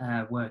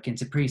our work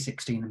into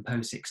pre-16 and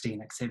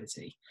post-16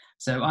 activity.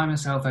 So I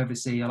myself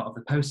oversee a lot of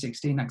the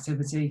post-16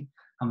 activity,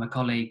 and my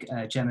colleague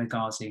Gemma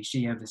Ghazi,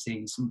 she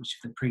oversees much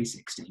of the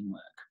pre-16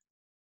 work.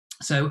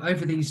 So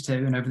over these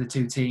two, and over the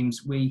 2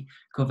 teams, we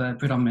cover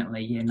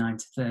predominantly year 9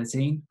 to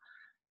 13.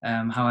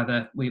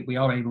 However, we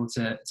are able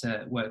to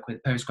work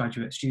with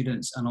postgraduate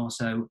students and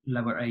also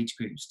lower age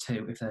groups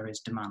too, if there is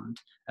demand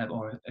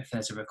or if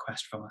there's a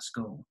request from a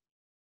school.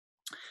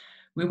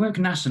 We work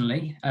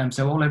nationally,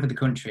 so all over the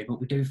country,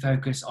 but we do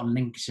focus on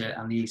Lincolnshire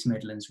and the East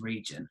Midlands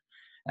region.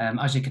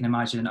 As you can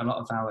imagine, a lot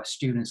of our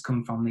students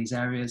come from these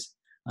areas,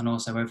 and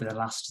also over the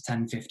last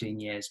 10, 15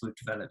 years, we've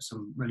developed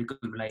some really good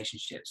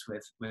relationships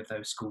with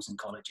those schools and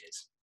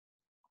colleges.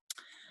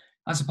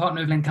 As a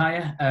partner of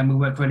Lincolnshire, we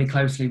work really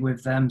closely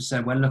with them,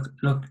 so we're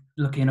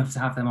lucky enough to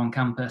have them on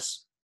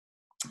campus.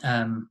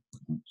 Lucky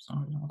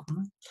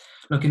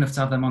enough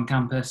to have them on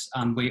campus,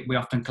 and we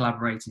often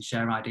collaborate and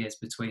share ideas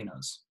between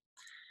us.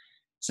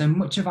 So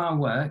much of our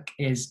work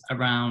is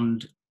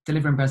around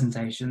delivering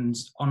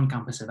presentations,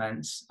 on-campus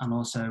events, and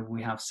also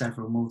we have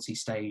several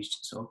multi-staged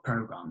sort of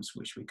programs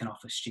which we can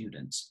offer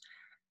students.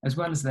 As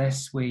well as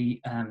this,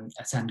 we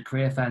attend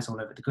career fairs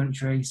all over the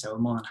country, so we're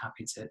more than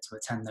happy to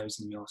attend those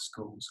in your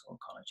schools or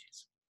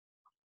colleges.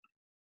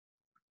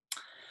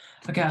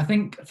 Okay, I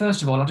think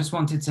first of all, I just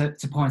wanted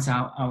to point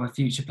out our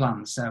future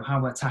plans, so how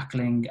we're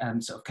tackling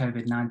sort of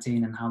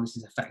COVID-19 and how this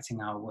is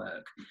affecting our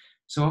work.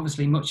 So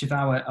obviously much of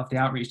the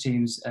outreach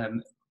team's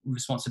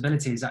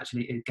responsibility is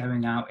actually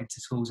going out into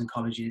schools and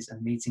colleges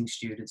and meeting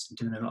students and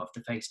doing a lot of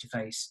the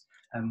face-to-face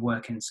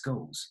work in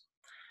schools.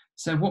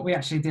 So what we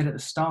actually did at the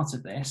start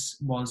of this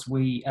was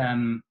we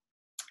came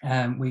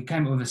up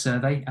with a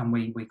survey, and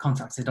we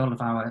contacted all of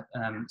our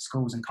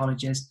schools and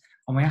colleges,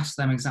 and we asked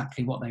them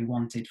exactly what they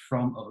wanted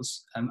from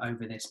us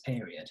over this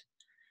period.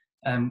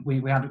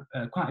 We had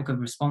quite a good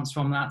response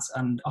from that,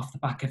 and off the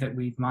back of it,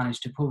 we've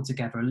managed to pull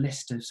together a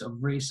list of sort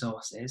of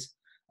resources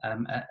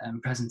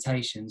and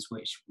presentations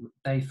which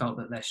they felt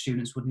that their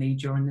students would need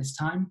during this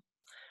time.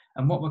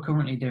 And what we're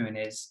currently doing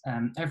is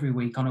every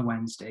week on a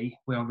Wednesday,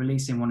 we are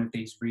releasing one of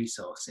these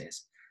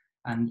resources.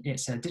 And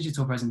it's a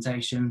digital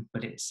presentation,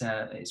 but it's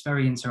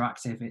very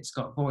interactive. It's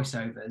got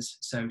voiceovers,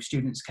 so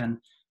students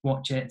can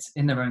watch it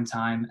in their own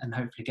time and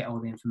hopefully get all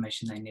the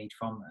information they need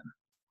from them.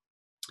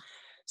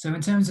 So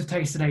in terms of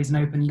taster days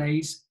and open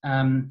days,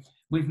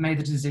 we've made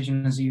the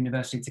decision as a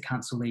university to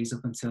cancel these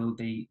up until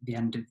the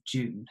end of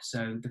June.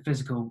 So the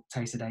physical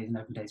taster days and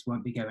open days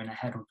won't be going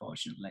ahead,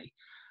 unfortunately.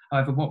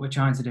 However, what we're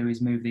trying to do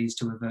is move these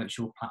to a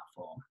virtual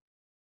platform.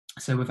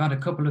 So we've had a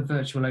couple of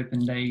virtual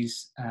open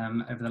days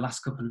over the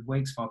last couple of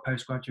weeks for our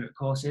postgraduate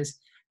courses.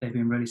 They've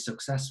been really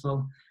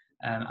successful,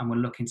 and we're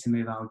looking to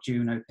move our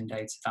June open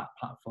day to that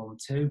platform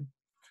too.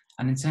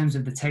 And in terms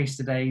of the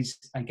taster days,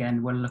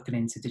 again, we're looking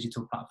into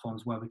digital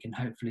platforms where we can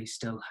hopefully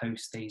still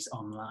host these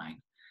online.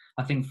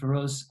 I think for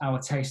us, our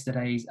taster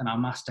days and our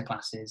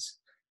masterclasses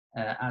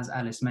as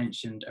Ellis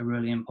mentioned, are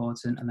really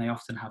important, and they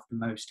often have the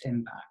most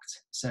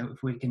impact. So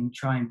if we can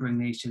try and bring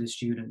these to the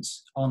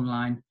students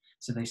online,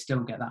 so they still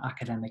get that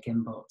academic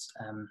input,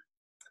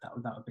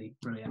 that would be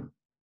brilliant.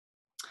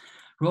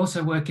 We're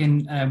also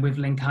working with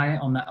Link Higher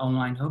on that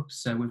online hub.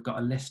 So we've got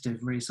a list of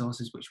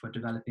resources which we're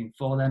developing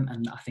for them,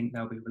 and I think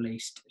they'll be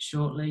released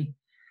shortly.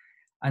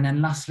 And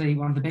then lastly,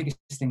 one of the biggest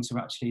things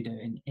we're actually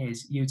doing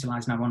is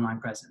utilising our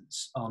online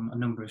presence on a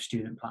number of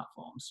student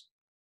platforms.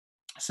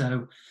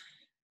 So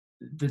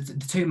the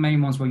two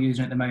main ones we're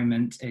using at the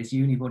moment is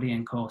Unibuddy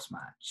and Course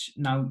Match.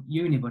 Now,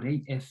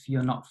 Unibuddy, if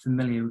you're not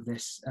familiar with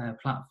this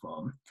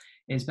platform,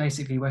 is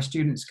basically where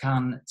students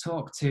can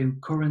talk to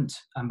current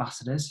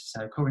ambassadors,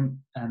 so current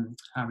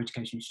higher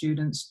education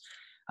students,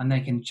 and they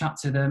can chat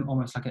to them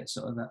almost like a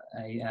sort of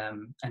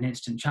an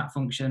instant chat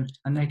function,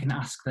 and they can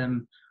ask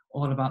them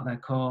all about their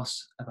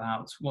course,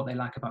 about what they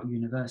like about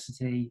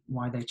university,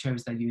 why they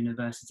chose their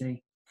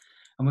university.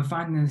 And we're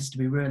finding this to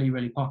be really,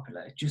 really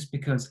popular just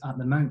because at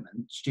the moment,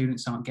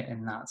 students aren't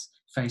getting that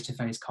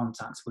face-to-face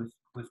contact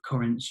with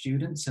current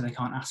students, so they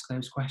can't ask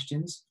those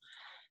questions.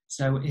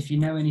 So if you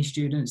know any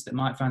students that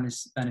might find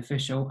this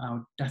beneficial, I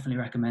would definitely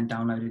recommend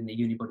downloading the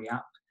Unibuddy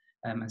app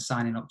and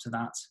signing up to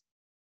that.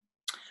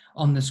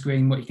 On the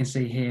screen, what you can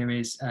see here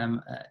is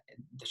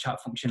the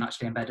chat function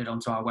actually embedded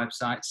onto our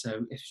website.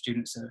 So if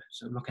students are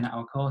sort of looking at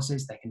our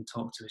courses, they can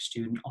talk to a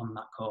student on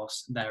that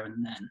course there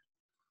and then.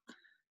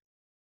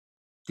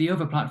 The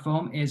other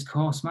platform is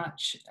Course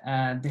Match.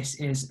 This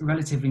is a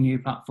relatively new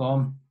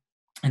platform,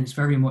 and it's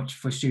very much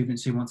for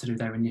students who want to do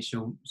their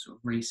initial sort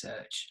of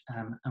research.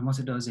 And what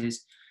it does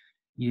is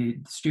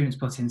students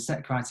put in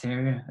set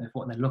criteria of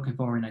what they're looking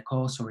for in a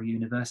course or a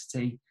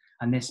university,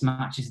 and this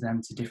matches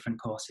them to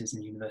different courses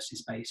and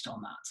universities based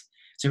on that.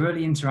 It's a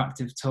really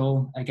interactive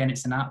tool. Again,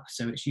 it's an app,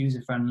 so it's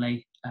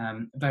user-friendly,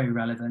 very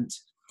relevant,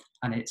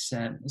 and it's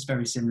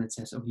very similar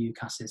to sort of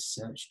UCAS's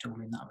search tool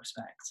in that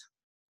respect.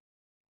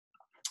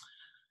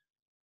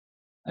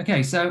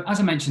 Okay, so as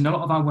I mentioned, a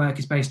lot of our work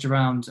is based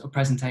around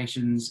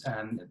presentations,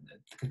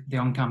 the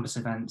on-campus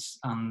events,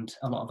 and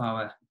a lot of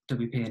our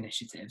WP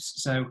initiatives.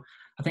 So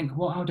I think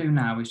what I'll do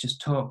now is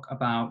just talk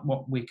about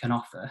what we can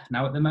offer.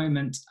 Now, at the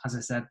moment, as I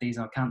said, these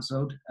are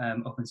cancelled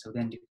up until the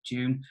end of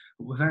June,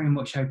 but we're very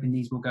much hoping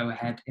these will go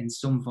ahead in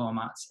some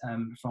format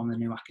from the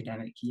new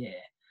academic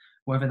year.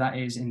 Whether that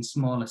is in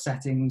smaller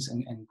settings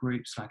and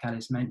groups like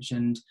Alice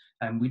mentioned,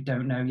 we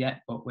don't know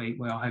yet, but we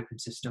are hoping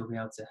to still be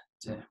able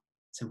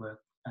to work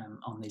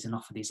on these and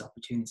offer these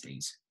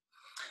opportunities.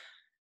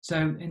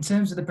 So in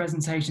terms of the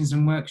presentations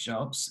and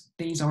workshops,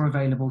 these are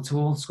available to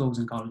all schools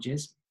and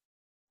colleges,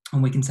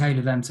 and we can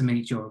tailor them to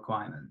meet your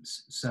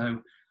requirements. So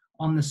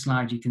on the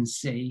slide, you can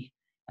see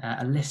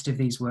a list of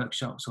these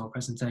workshops or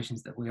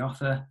presentations that we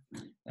offer.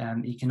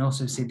 You can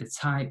also see the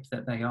type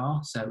that they are.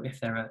 So if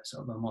they're a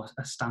sort of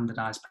a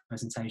standardized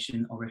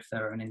presentation, or if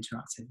they're an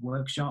interactive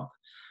workshop.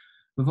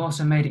 We've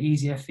also made it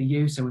easier for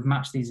you, so we've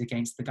matched these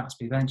against the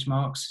Gatsby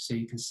benchmarks, so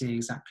you can see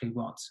exactly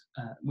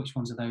which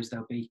ones of those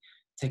they'll be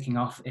ticking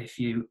off if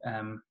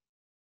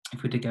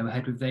we did go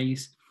ahead with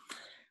these.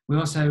 We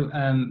also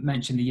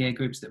mentioned the year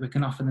groups that we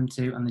can offer them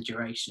to and the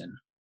duration.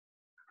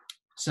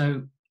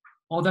 So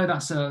although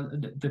that's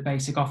the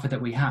basic offer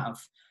that we have,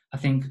 I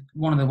think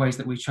one of the ways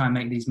that we try and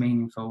make these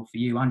meaningful for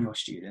you and your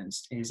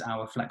students is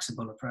our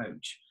flexible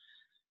approach.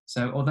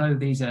 So although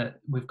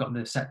we've got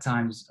the set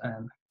times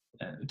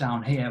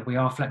down here, we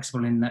are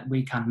flexible in that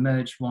we can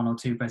merge one or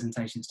two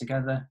presentations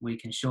together, we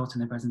can shorten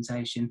the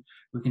presentation,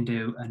 we can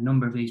do a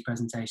number of these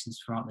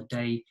presentations throughout the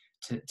day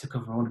to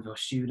cover all of your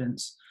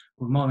students.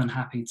 We're more than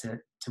happy to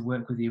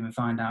work with you and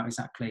find out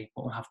exactly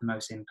what will have the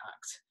most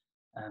impact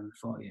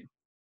for you.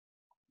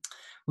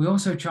 We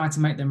also try to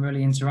make them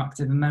really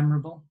interactive and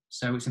memorable.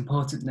 So it's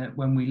important that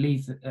when we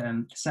leave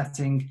the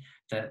setting,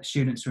 that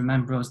students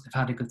remember us, they've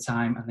had a good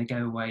time, and they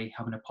go away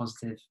having a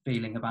positive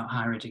feeling about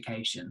higher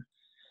education.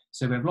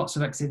 So we have lots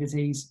of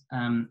activities,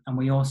 and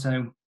we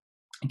also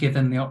give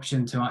them the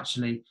option to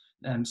actually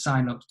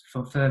sign up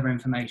for further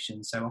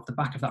information. So off the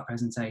back of that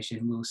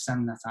presentation, we'll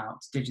send that out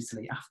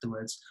digitally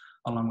afterwards,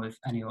 along with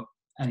any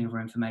other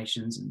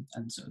informations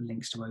and sort of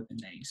links to open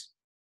these.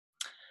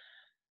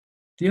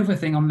 The other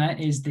thing on there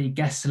is the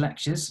guest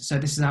lectures. So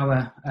this is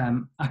our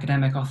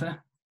academic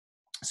offer.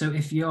 So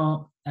if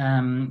you're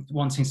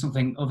wanting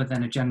something other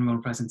than a general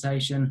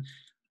presentation,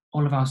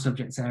 all of our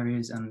subject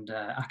areas and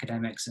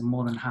academics are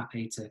more than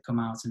happy to come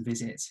out and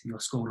visit your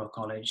school or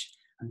college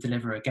and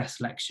deliver a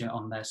guest lecture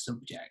on their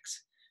subject.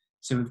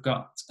 So we've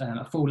got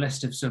a full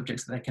list of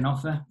subjects that they can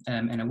offer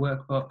in a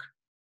workbook,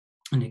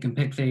 and you can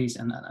pick these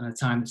and a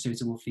time that's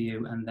suitable for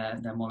you, and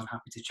they're more than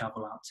happy to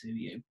travel out to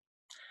you.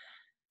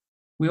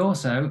 We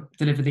also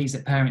deliver these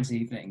at parents'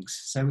 evenings.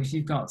 So if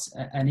you've got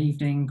an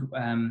evening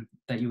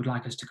that you would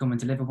like us to come and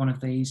deliver one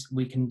of these,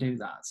 we can do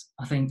that.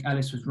 I think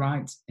Ellis was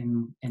right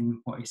in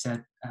what he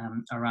said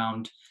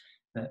around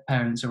that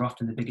parents are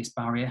often the biggest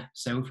barrier.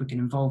 So if we can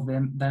involve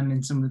them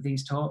in some of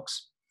these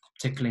talks,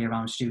 particularly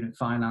around student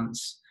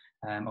finance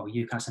or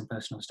UCAS and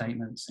personal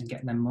statements, and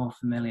get them more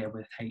familiar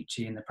with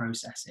HE and the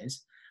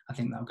processes, I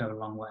think that'll go a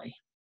long way.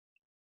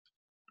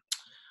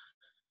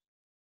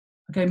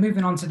 Okay,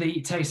 moving on to the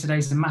taster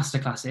days and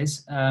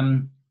masterclasses.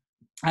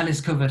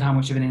 Ellis covered how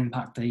much of an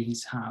impact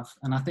these have,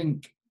 and I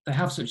think they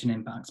have such an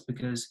impact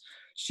because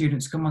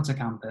students come onto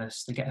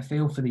campus, they get a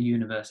feel for the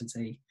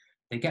university,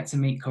 they get to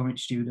meet current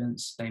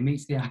students, they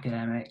meet the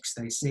academics,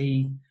 they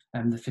see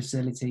the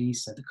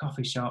facilities, so the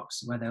coffee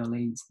shops where they'll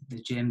eat, the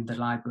gym, the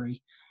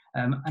library,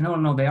 and all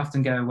in all, they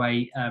often go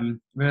away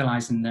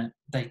realising that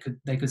they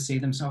could see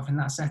themselves in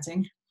that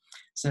setting.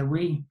 So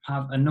we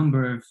have a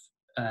number of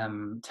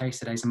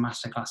taster days and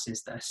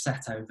masterclasses that are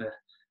set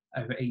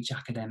over each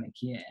academic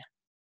year.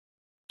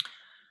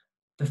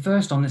 The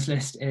first on this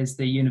list is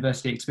the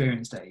University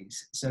Experience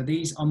Days. So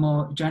these are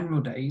more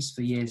general days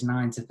for years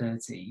 9 to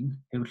 13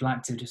 who would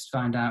like to just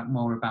find out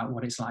more about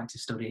what it's like to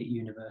study at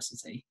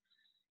university.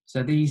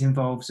 So these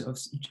involve sort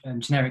of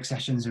generic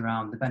sessions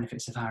around the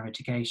benefits of higher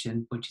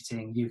education,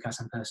 budgeting,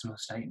 UCAS and personal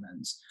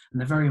statements, and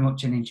they're very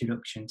much an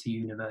introduction to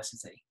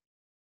university.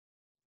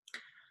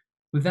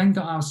 We've then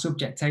got our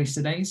subject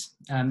taster days.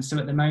 So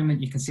at the moment,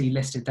 you can see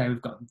listed there,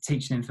 we've got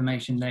teaching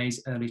information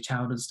days, early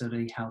childhood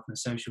study, health and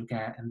social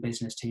care, and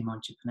business team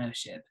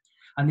entrepreneurship.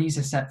 And these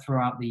are set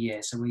throughout the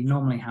year. So we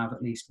normally have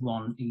at least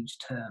one each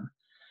term.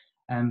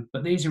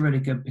 But these are really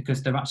good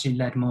because they're actually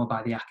led more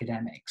by the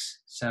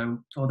academics. So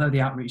although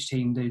the outreach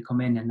team do come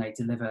in and they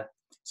deliver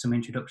some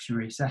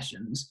introductory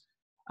sessions,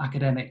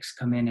 academics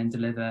come in and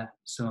deliver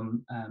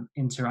some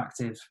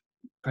interactive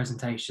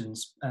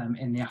presentations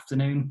in the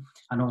afternoon,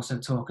 and also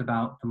talk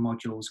about the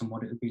modules and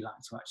what it would be like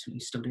to actually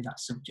study that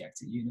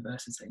subject at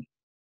university.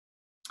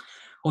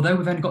 Although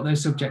we've only got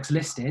those subjects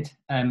listed,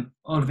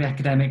 all of the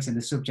academics and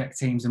the subject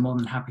teams are more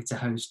than happy to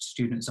host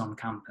students on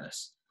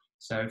campus.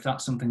 So if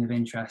that's something of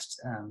interest,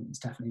 it's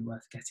definitely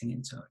worth getting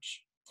in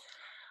touch.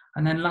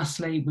 And then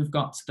lastly, we've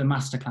got the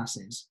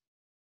masterclasses.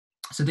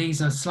 So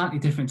these are slightly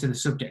different to the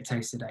subject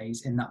taster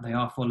days in that they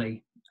are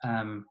fully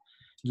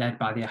led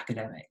by the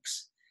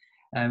academics.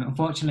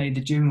 Unfortunately, the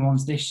junior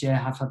ones this year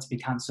have had to be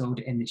cancelled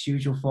in its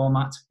usual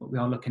format, but we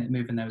are looking at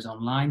moving those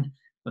online.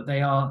 But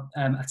they are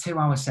a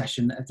 2-hour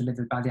session that are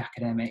delivered by the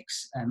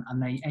academics,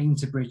 and they aim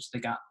to bridge the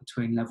gap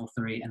between level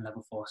 3 and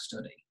level 4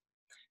 study.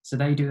 So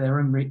they do their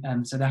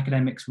own, so the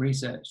academics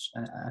research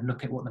and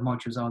look at what the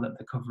modules are that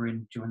they're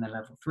covering during their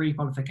level 3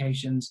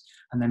 qualifications,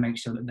 and they make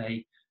sure that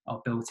they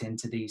are built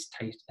into these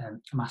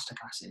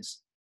masterclasses,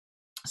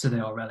 so they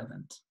are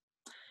relevant.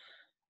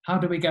 How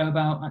do we go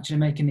about actually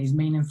making these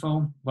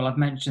meaningful? Well, I've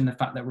mentioned the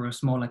fact that we're a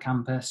smaller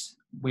campus.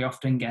 We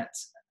often get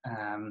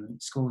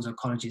schools or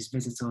colleges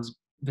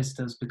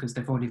visitors because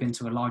they've already been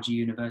to a larger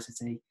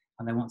university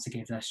and they want to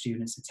give their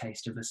students a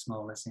taste of a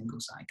smaller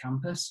single-site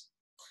campus.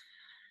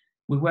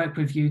 We work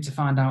with you to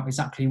find out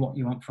exactly what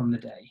you want from the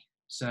day.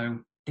 So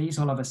these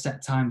all have a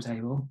set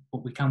timetable,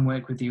 but we can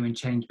work with you and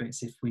change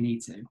bits if we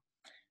need to.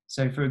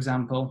 So for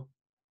example,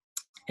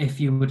 if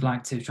you would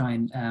like to try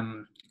and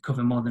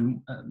cover more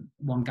than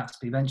one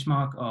Gatsby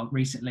benchmark, or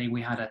recently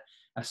we had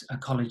a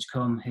college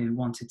come who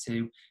wanted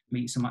to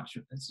meet some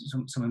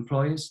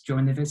employers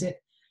during the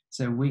visit.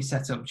 So we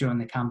set up during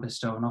the campus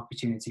store an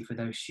opportunity for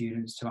those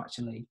students to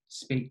actually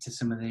speak to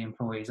some of the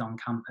employees on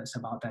campus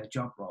about their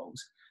job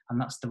roles.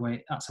 And that's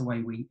a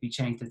way we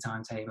change the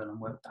timetable and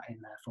work that in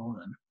there for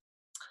them.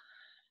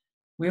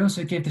 We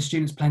also give the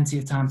students plenty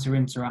of time to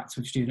interact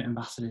with student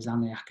ambassadors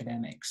and the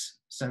academics.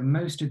 So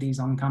most of these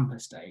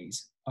on-campus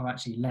days are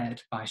actually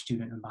led by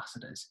student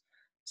ambassadors.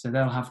 So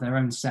they'll have their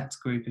own set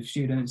group of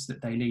students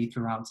that they lead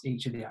throughout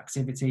each of the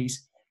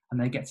activities, and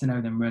they get to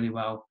know them really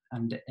well.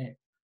 And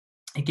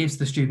it gives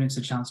the students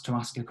a chance to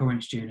ask a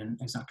current student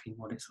exactly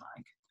what it's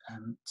like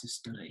to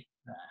study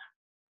there.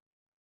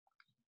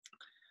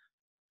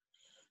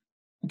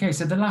 Okay,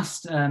 so the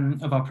last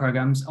of our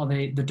programs are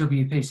the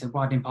WP, so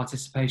widening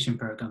participation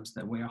programs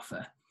that we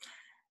offer.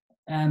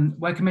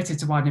 We're committed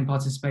to widening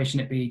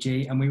participation at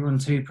BEG, and we run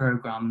 2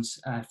 programs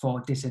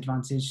for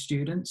disadvantaged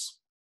students.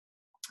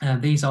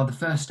 These are the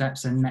First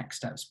Steps and Next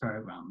Steps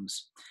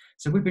programs.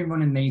 So we've been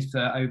running these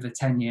for over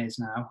 10 years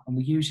now, and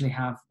we usually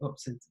have up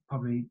to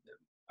probably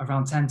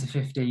around 10 to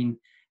 15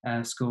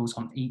 schools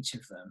on each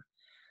of them.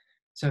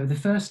 So the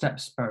First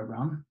Steps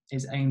program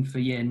is aimed for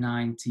year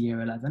 9 to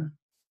year 11.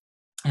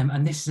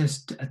 And this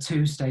is a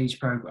 2-stage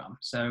program.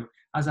 So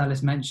as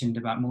Ellis mentioned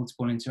about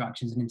multiple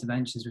interactions and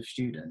interventions with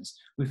students,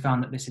 we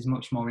found that this is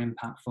much more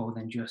impactful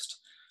than just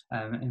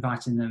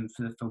inviting them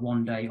for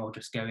one day or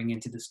just going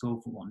into the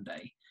school for one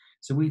day.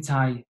 So we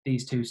tie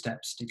these 2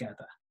 steps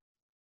together.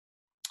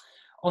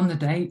 On the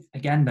day,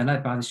 again, they're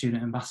led by the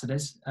student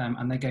ambassadors,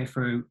 and they go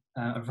through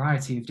a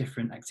variety of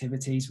different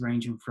activities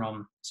ranging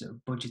from sort of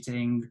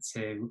budgeting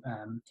to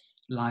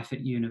life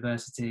at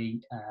university,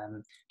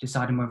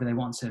 deciding whether they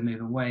want to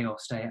move away or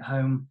stay at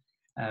home.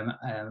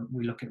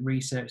 We look at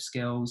research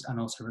skills and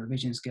also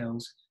revision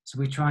skills. So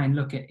we try and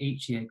look at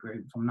each year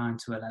group from 9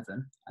 to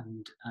 11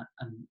 and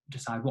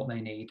decide what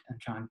they need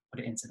and try and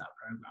put it into that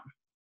program.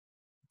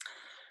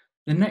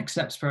 The Next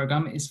Steps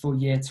program is for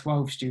year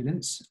 12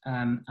 students,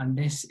 and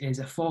this is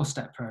a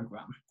 4-step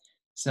program.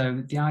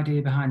 So the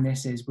idea behind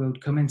this is we'll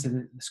come into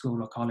the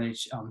school or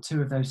college on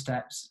 2 of those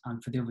steps,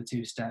 and for the other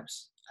 2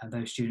 steps,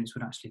 those students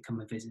would actually come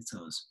and visit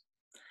us.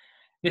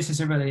 This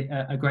is a really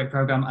a great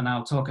program, and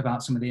I'll talk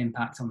about some of the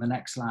impact on the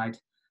next slide.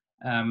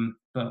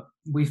 But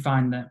we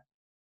find that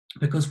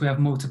because we have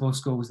multiple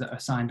schools that are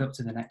signed up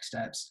to the Next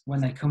Steps,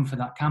 when they come for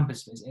that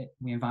campus visit,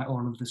 we invite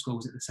all of the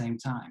schools at the same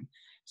time.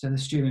 So the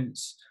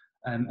students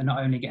are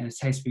not only getting a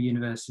taste for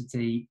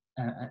university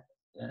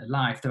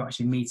life, they're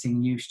actually meeting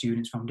new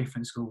students from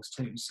different schools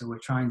too. So we're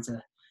trying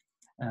to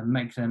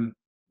make them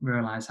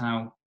realise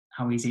how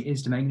easy it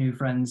is to make new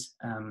friends,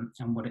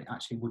 and what it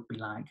actually would be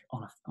like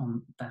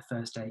on their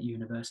first day at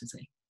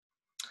university.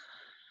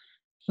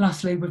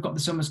 Lastly, we've got the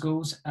summer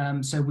schools.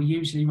 So we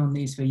usually run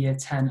these for year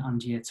 10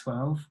 and year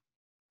 12.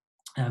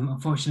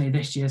 Unfortunately,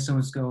 this year,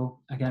 summer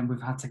school, again,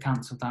 we've had to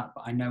cancel that,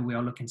 but I know we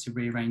are looking to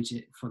rearrange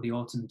it for the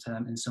autumn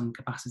term in some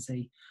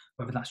capacity,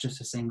 whether that's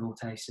just a single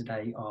taster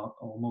day or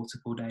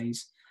multiple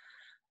days.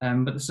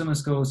 But the summer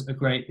schools are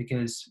great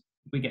because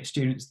we get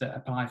students that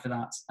apply for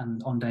that,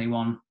 and on day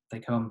one, they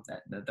come,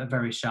 they're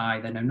very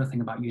shy, they know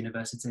nothing about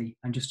university,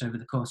 and just over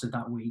the course of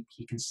that week,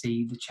 you can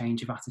see the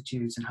change of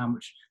attitudes and how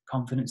much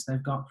confidence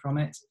they've got from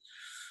it.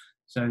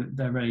 So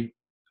they're really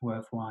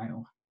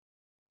worthwhile.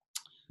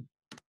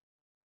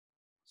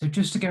 So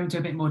just to go into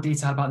a bit more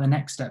detail about the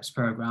Next Steps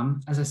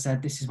programme, as I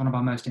said, this is one of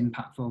our most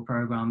impactful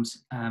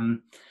programmes. And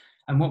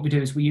what we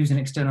do is we use an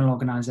external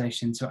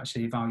organisation to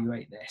actually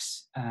evaluate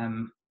this,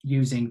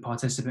 using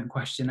participant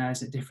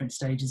questionnaires at different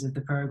stages of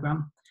the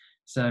programme.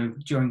 So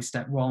during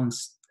step 1,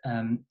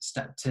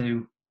 step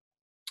 2,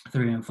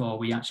 3 and 4,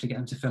 we actually get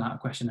them to fill out a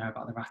questionnaire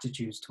about their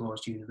attitudes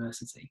towards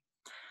university.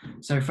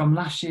 So from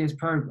last year's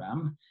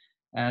programme,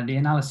 the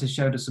analysis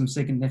showed us some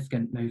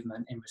significant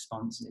movement in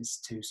responses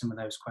to some of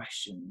those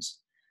questions.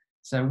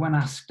 So when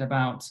asked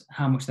about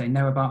how much they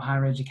know about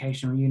higher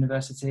education or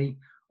university,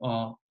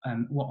 or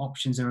what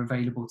options are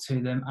available to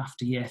them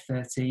after year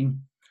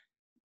 13,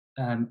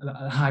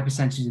 a high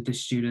percentage of the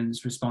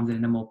students responded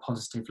in a more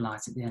positive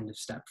light at the end of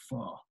step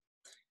 4.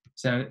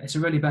 So it's a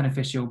really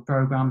beneficial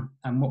programme,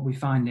 and what we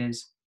find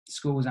is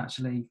schools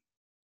actually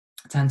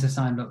tend to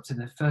sign up to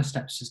the first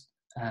steps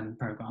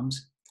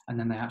programmes, and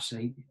then they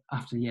actually,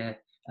 after year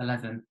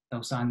 11,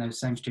 they'll sign those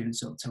same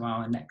students up to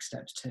our Next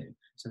Steps too.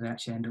 So they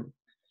actually end up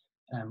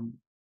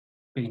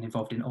being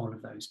involved in all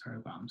of those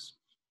programmes.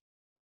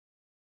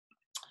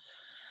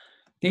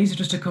 These are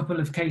just a couple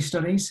of case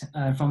studies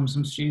from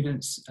some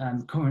students,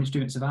 current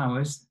students of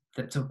ours,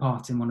 that took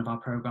part in one of our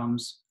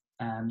programmes.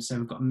 So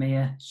we've got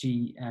Mia.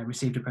 She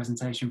received a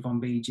presentation from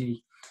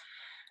BG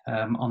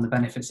on the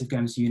benefits of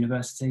going to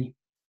university.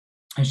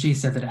 And she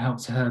said that it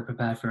helped her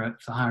prepare for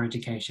higher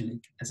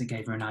education, as it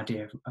gave her an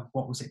idea of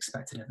what was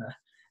expected of her,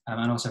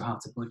 and also how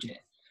to budget.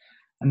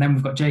 And then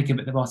we've got Jacob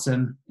at the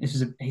bottom.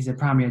 He's a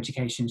primary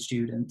education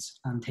student,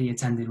 and he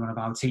attended one of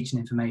our teaching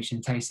information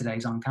taster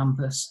days on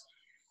campus.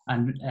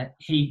 And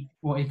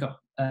what he got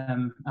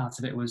out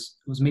of it was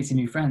meeting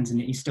new friends, and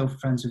he's still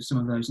friends with some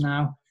of those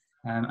now.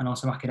 And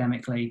also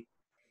academically,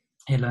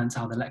 he learned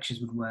how the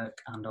lectures would work,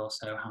 and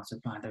also how to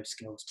apply those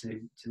skills to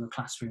a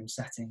classroom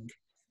setting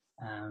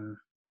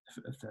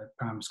for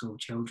primary school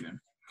children.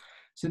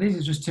 So these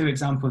are just 2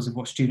 examples of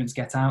what students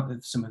get out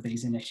of some of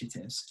these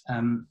initiatives.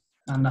 And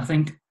I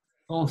think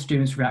all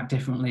students react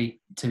differently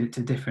to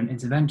different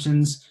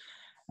interventions,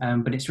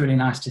 but it's really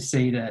nice to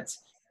see that,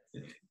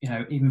 you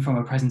know, even from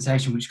a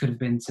presentation which could have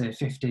been to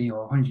 50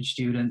 or 100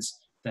 students,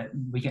 that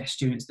we get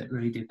students that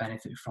really do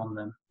benefit from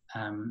them,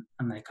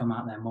 and they come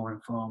out there more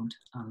informed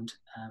and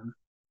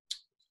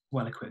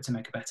well equipped to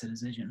make a better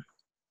decision.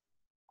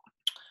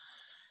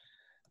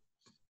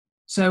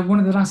 So one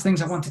of the last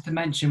things I wanted to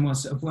mention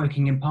was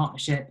working in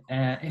partnership.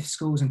 If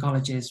schools and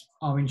colleges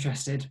are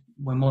interested,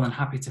 we're more than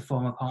happy to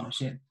form a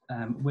partnership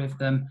with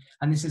them.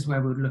 And this is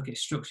where we would look at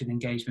structured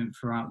engagement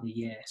throughout the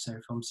year, so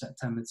from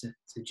September to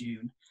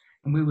June.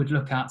 And we would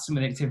look at some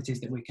of the activities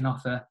that we can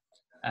offer,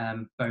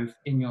 both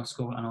in your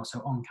school and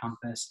also on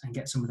campus, and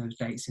get some of those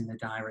dates in the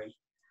diary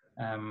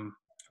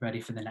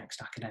ready for the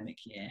next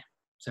academic year.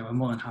 So we're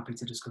more than happy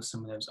to discuss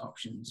some of those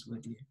options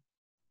with you.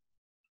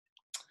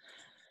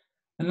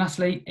 And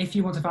lastly, if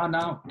you want to find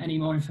out any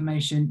more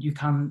information, you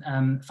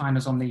can find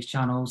us on these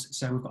channels.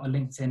 So we've got a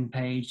LinkedIn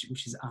page,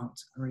 which is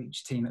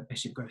Outreach Team at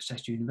Bishop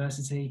Grosseteste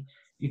University.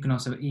 You can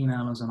also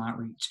email us on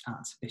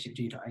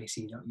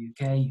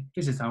outreach@bishopg.ac.uk,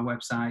 visit our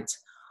website,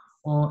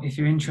 or if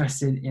you're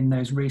interested in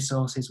those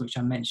resources which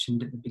I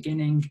mentioned at the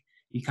beginning,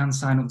 you can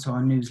sign up to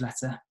our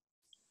newsletter,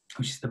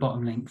 which is the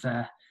bottom link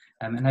there.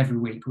 And every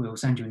week we'll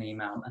send you an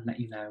email and let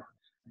you know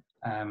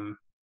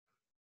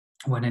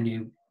when a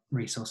new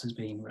resource is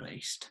being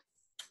released.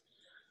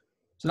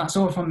 So that's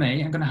all from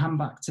me. I'm going to hand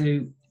back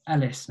to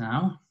Ellis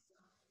now.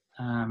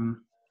 I'll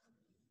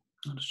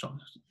just stop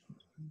the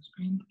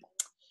screen.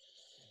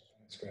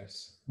 Thanks,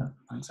 Chris. No,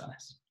 thanks,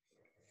 Ellis.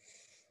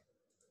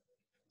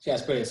 Yeah,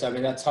 that's brilliant. So, I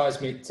mean, that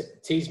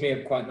tees me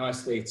up quite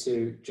nicely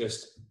to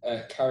just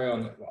carry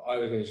on. What I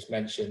was going to just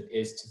mention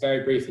is to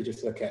very briefly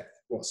just look at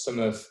what some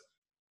of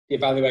the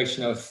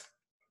evaluation of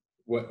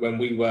when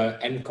we were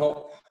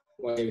NCOP.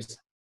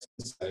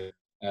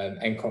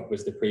 NCOP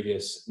was the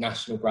previous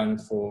national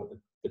brand for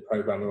the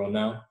programme we're on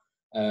now.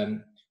 So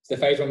the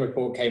phase 1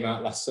 report came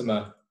out last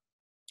summer,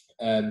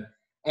 and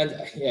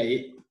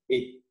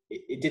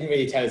it didn't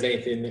really tell us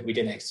anything that we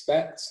didn't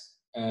expect,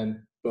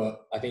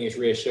 but I think it's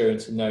reassuring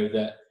to know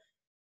that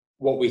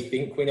what we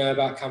think we know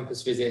about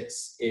campus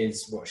visits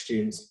is what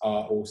students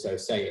are also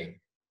saying.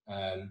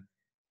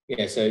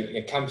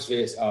 Campus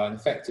visits are an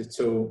effective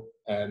tool,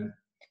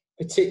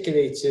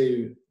 particularly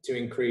to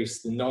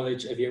increase the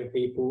knowledge of young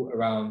people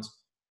around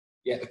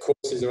the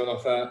courses that are on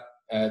offer,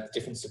 the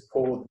different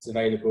support that's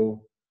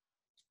available,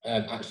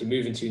 actually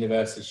moving to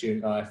university,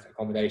 student life,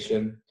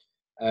 accommodation.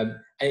 And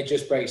it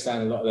just breaks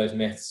down a lot of those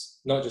myths,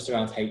 not just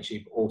around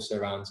HE, but also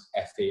around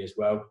FE as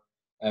well,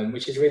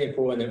 which is really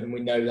important. And we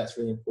know that's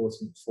really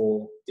important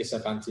for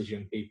disadvantaged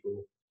young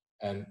people,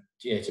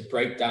 to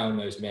break down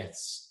those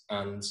myths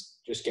and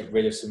just get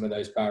rid of some of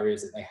those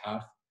barriers that they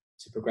have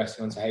to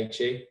progressing onto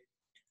HE.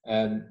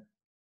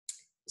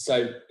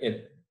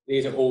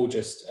 These are all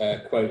just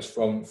quotes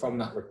from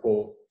that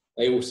report.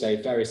 They all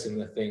say very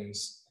similar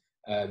things.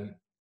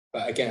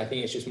 But again, I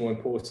think it's just more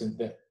important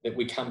that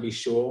we can be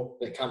sure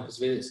that campus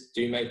visits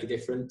do make a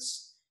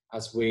difference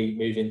as we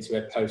move into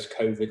a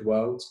post-COVID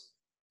world,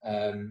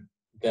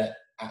 that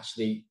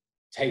actually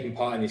taking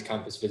part in these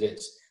campus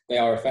visits, they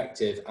are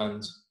effective,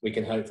 and we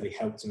can hopefully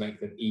help to make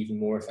them even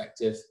more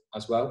effective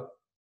as well.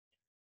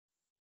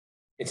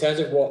 In terms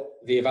of what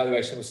the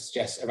evaluation will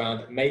suggest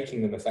around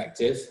making them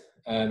effective,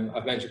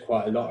 I've mentioned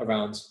quite a lot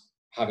around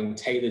having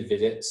tailored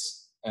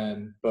visits,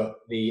 but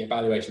the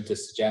evaluation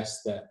does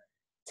suggest that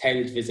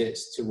tailored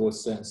visits towards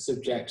certain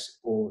subjects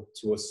or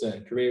towards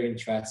certain career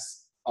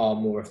interests are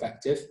more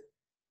effective.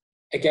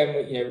 Again,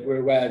 we're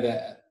aware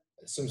that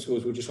some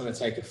schools will just want to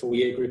take a full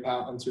year group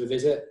out onto a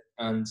visit,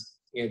 and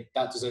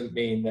that doesn't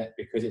mean that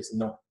because it's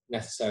not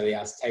necessarily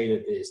as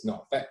tailored that it's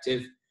not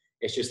effective.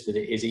 It's just that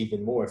it is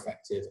even more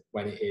effective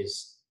when it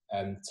is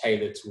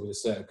tailored towards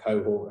a certain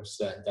cohort or a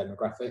certain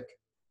demographic.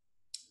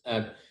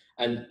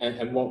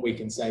 And what we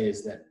can say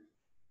is that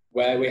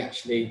where we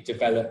actually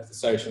develop the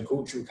social and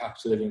cultural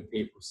capital of young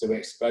people, so we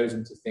expose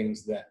them to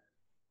things that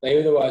they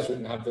otherwise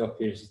wouldn't have the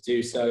opportunity to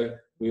do so,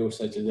 we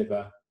also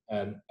deliver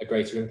a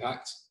greater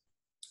impact.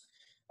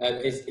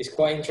 It's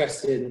quite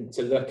interesting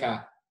to look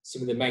at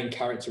some of the main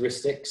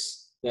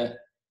characteristics that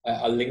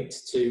are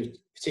linked to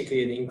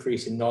particularly an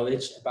increase in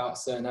knowledge about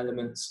certain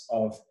elements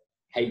of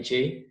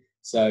HE,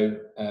 so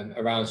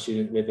around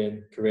student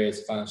living,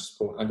 careers, financial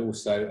support, and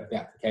also of the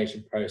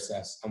application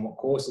process and what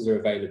courses are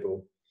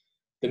available.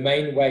 The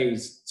main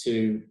ways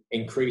to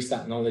increase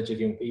that knowledge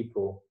of young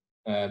people,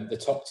 the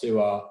top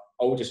two are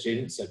older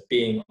students, so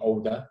being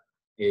older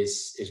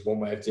is one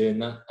way of doing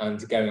that,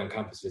 and going on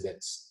campus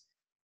visits.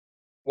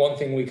 One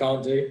thing we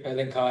can't do, I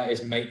think,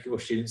 is make your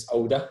students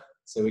older,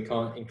 so we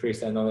can't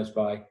increase their knowledge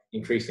by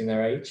increasing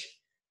their age,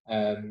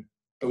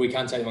 but we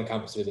can take them on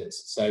campus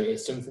visits. So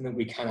it's something that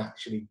we can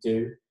actually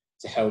do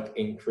to help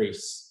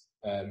increase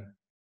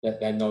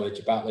their knowledge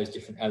about those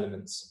different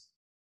elements.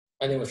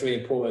 I think what's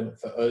really important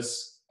for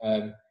us,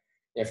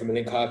 from a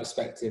Link Higher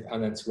perspective,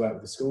 and then to work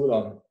with the school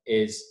on,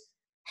 is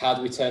how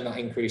do we turn that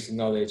increase in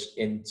knowledge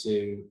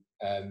into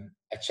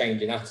a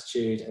change in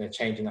attitude and a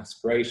change in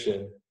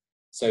aspiration,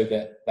 so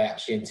that they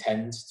actually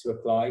intend to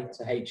apply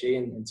to HE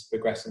and to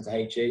progress into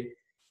HE.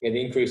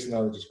 The increase in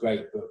knowledge is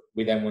great, but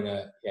we then want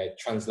to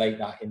translate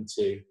that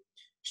into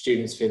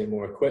students feeling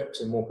more equipped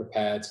and more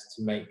prepared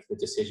to make the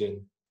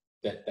decision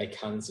that they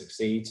can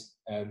succeed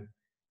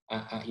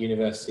at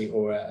university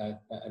or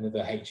at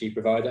another HE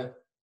provider.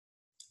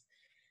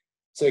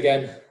 So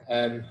again,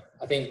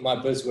 I think my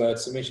buzzword,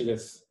 somebody should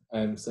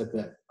have said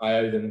that I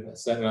owe them a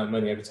certain amount of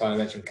money every time I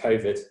mention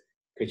COVID.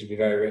 Could you be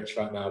very rich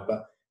right now?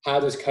 But how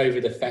does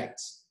COVID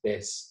affect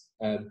this?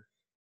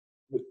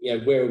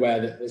 We're aware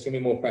that there's going to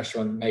be more pressure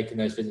on making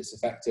those visits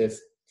effective.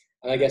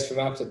 And I guess from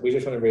our perspective, we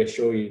just want to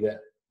reassure you that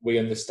we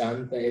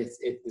understand that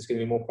there's going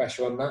to be more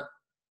pressure on that.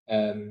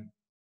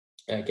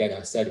 Again,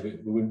 I said we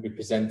wouldn't be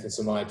presenting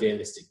some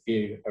idealistic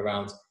view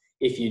around,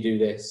 if you do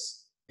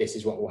this, this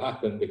is what will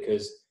happen,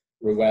 because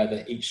we're aware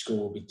that each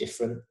school will be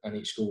different and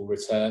each school will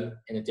return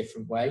in a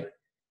different way.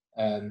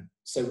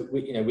 So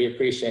we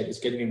appreciate there's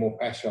going to be more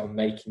pressure on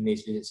making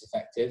these visits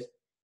effective,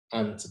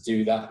 and to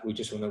do that, we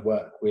just want to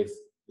work with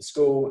the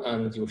school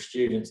and your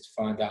students to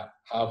find out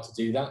how to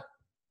do that.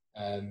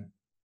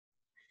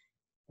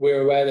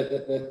 We're aware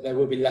that there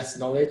will be less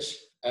knowledge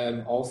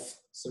of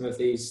some of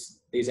these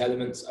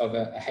elements of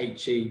a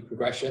HE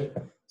progression.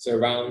 So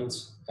around,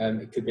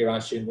 it could be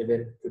around student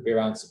living, could be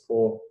around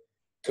support,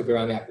 could be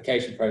around the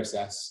application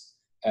process.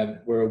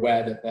 We're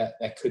aware that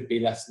there could be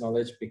less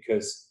knowledge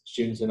because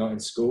students are not in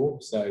school,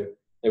 so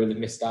they will have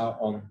missed out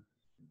on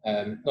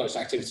not just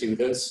activity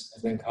with us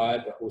as Link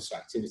Higher, but also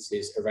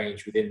activities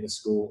arranged within the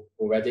school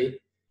already.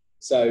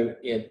 So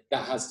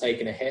that has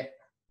taken a hit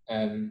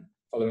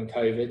following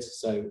COVID.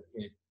 So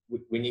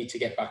we need to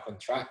get back on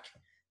track.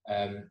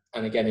 And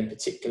again, in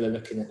particular,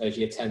 looking at those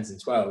year 10s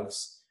and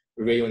 12s,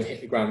 we really want to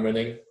hit the ground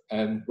running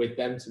with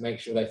them to make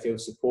sure they feel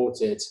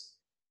supported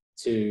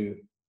to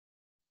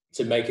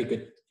make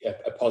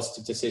a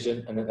positive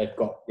decision, and that they've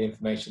got the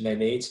information they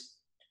need.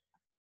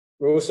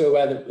 we're also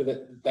aware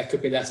that there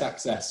could be less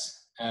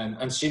access,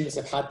 and students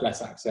have had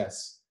less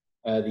access.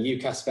 The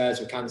UCAS fairs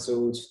were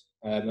cancelled,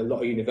 a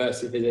lot of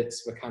university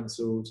visits were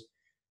cancelled,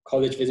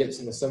 college visits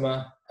in the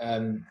summer,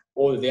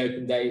 all of the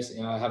open days.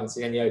 I haven't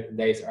seen any open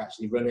days that are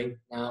actually running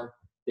now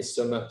this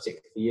summer,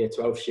 particularly for Year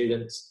 12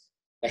 students.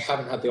 They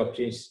haven't had the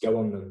opportunity to go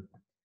on them.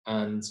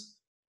 And,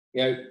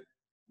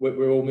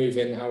 we're all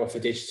moving our offer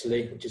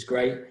digitally, which is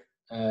great.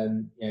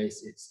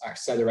 It's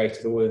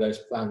accelerated all of those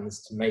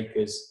plans to make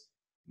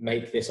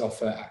this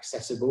offer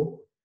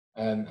accessible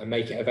and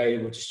make it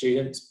available to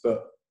students.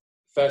 But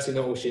firstly,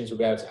 not all students will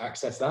be able to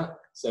access that.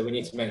 So we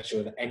need to make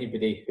sure that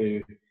anybody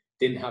who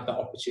didn't have that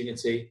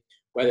opportunity,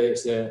 whether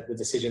it's the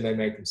decision they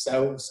made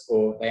themselves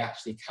or they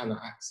actually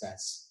cannot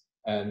access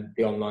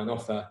the online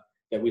offer,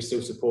 that we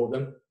still support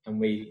them and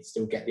we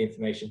still get the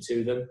information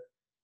to them.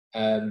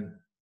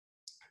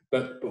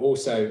 But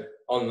also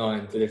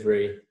online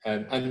delivery,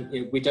 and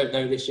we don't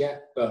know this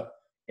yet, but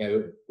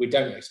we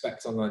don't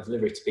expect online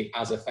delivery to be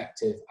as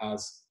effective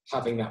as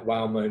having that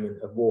wow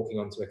moment of walking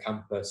onto a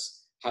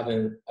campus,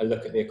 having a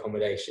look at the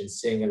accommodation,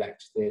 seeing a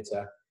lecture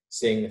theatre,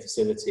 seeing the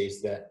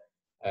facilities that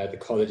the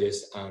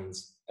colleges and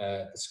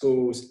the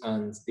schools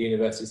and the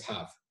universities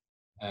have,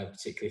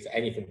 particularly for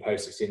anything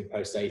post-16,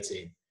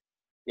 post-18.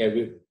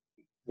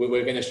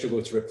 We're going to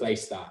struggle to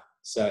replace that.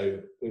 So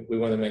we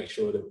want to make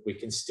sure that we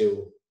can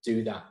still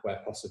do that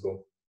where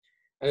possible.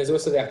 And there's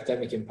also the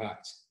academic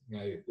impact.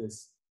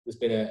 There's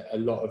been a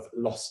lot of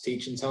lost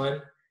teaching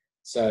time.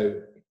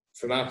 So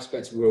from our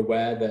perspective, we're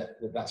aware that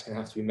that's going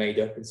to have to be made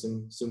up in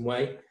some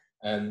way.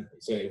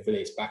 So it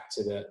relates back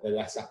to the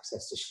less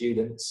access to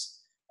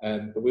students.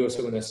 But we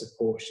also want to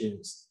support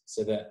students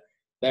so that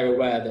they're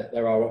aware that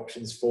there are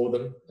options for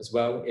them as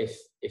well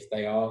if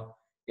they are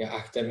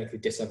academically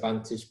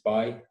disadvantaged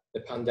by the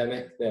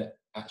pandemic, that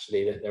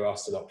there are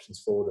still options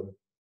for them.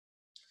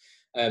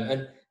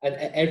 And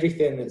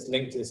everything that's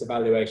linked to this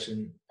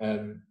evaluation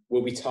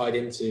will be tied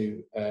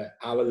into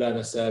our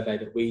learner survey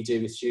that we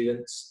do with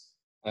students.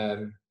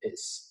 I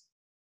was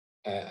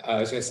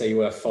going to say you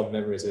have fond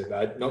memories of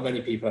that. Not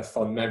many people have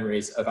fond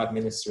memories of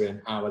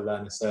administering our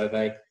learner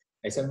survey.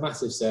 It's a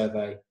massive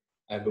survey,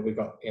 but we've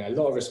got a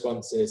lot of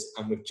responses,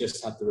 and we've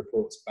just had the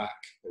reports back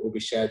that will be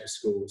shared with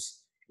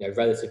schools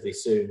relatively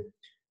soon.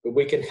 But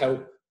we can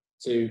help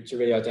to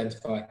really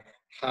identify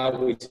how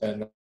we turn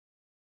that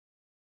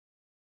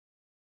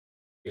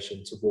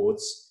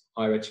towards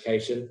higher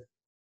education.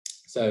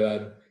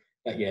 So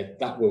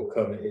that will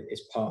come.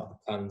 It's part of the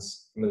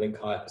plans from a Link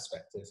Higher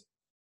perspective.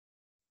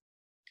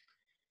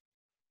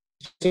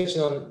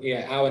 Touching on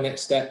our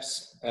next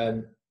steps,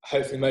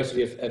 hopefully most of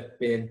you have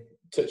been in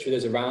touch with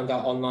us around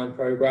our online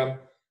programme.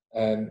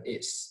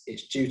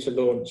 It's due to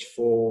launch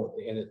for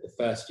the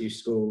first few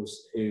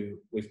schools who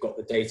we've got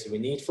the data we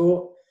need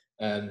for.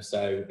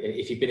 So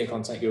if you've been in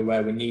contact, you're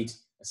aware we need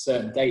a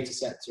certain data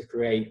set to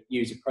create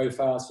user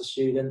profiles for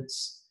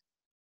students.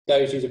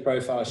 Those user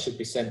profiles should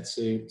be sent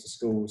to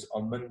schools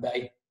on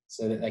Monday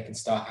so that they can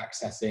start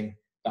accessing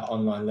that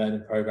online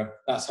learning programme.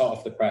 That's hot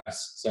off the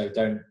press, so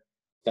don't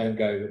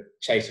go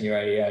chasing your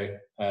AEO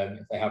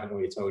if they haven't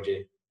already told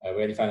you.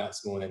 We only found out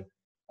this morning.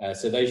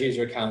 So those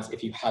user accounts,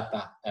 if you've had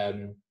that,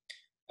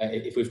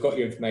 if we've got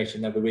your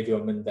information, they'll be with you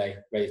on Monday,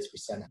 ready to be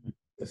sent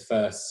the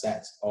first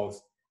set of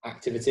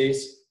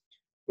activities.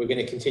 We're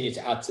going to continue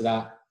to add to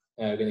that.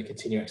 We're going to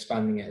continue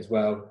expanding it as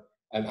well,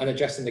 and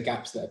addressing the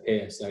gaps that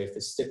appear. So if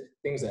there's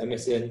things that are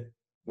missing,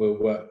 we'll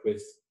work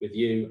with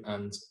you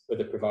and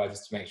other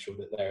providers to make sure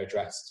that they're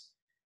addressed.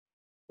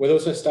 We'll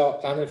also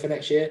start planning for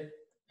next year,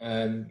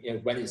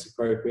 when it's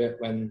appropriate,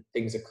 when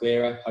things are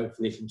clearer,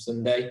 hopefully from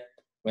Sunday,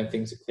 when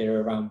things are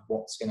clearer around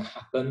what's going to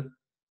happen.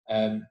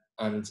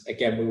 And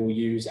again, we will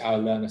use our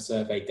learner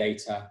survey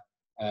data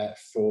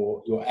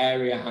for your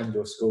area and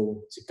your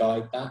school to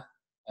guide that.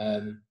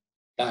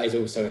 That is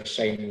also a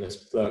shameless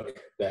plug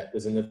that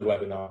there's another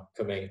webinar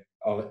coming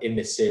in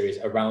this series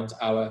around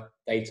our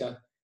data.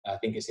 I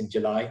think it's in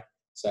July,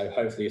 so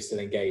hopefully you're still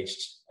engaged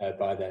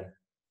by then.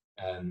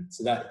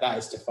 So that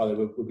is to follow.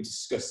 We'll be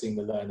discussing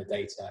the learner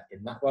data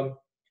in that one.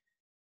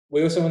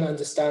 We also want to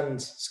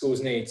understand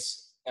schools'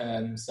 needs.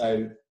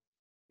 So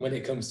when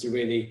it comes to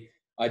really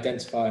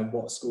identifying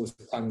what schools'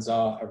 plans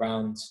are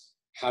around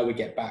how we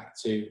get back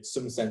to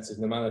some sense of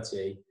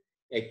normality,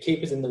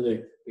 keep us in the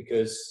loop,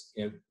 because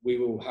we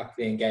will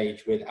happily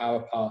engage with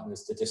our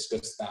partners to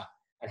discuss that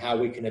and how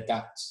we can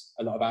adapt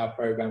a lot of our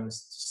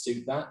programs to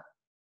suit that.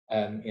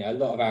 A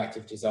lot of our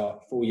activities are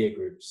full year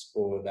groups,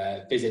 or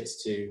their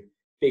visits to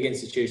big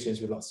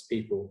institutions with lots of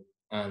people.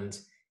 And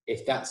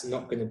if that's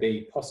not going to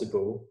be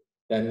possible,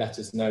 then let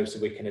us know so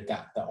we can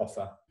adapt that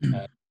offer.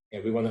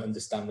 We want to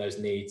understand those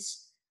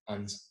needs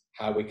and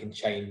how we can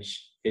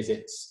change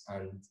visits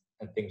and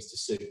things to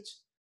suit.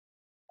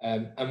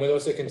 And we'll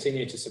also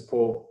continue to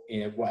support,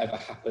 whatever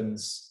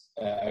happens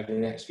over the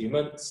next few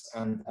months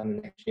and the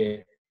next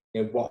year.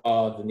 What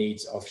are the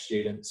needs of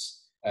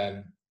students?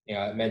 I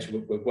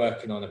mentioned we're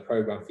working on a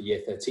programme for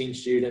Year 13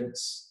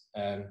 students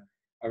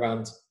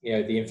around,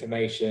 the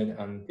information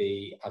and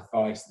the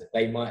advice that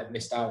they might have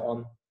missed out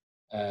on.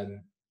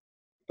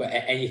 but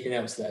anything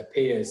else that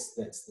appears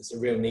that's a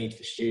real need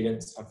for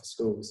students and for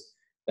schools,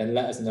 then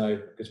let us know,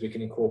 because we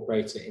can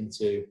incorporate it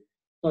into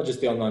not just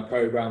the online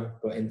programme,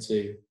 but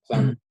into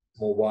plans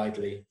more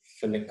widely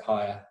for Link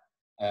Higher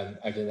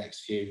over the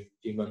next few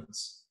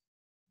months.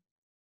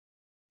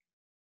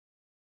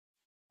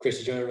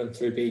 Chris, do you want to run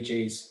through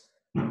BG's?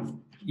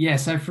 Yeah,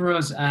 so for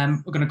us,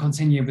 we're going to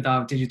continue with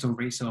our digital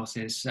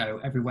resources. So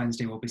every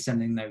Wednesday, we'll be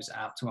sending those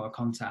out to our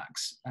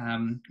contacts.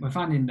 We're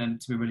finding them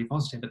to be really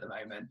positive at the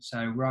moment.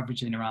 So we're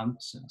averaging around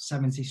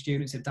 70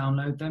 students that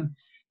download them,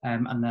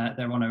 and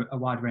they're on a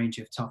wide range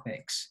of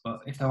topics. But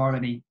if there are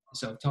any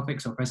sort of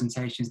topics or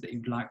presentations that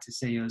you'd like to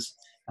see us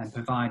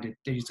provide a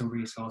digital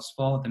resource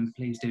for, then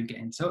please do get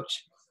in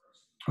touch.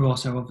 We're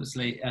also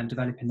obviously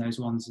developing those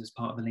ones as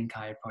part of the Link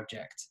Higher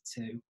project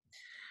too.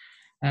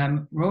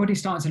 We're already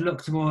starting to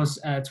look towards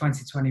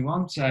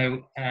 2021.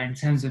 So in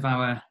terms of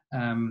our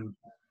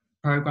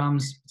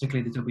programs,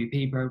 particularly the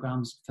WP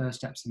programs, first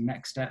steps and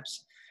next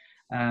steps,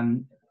 I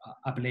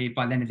believe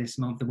by the end of this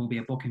month there will be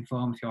a booking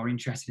form if you're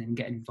interested in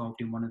getting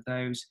involved in one of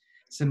those.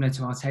 Similar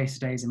to our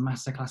taster days and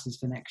masterclasses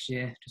for next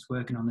year, just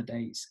working on the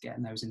dates,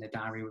 getting those in the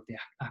diary with the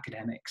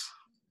academics,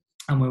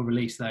 and we'll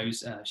release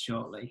those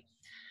shortly.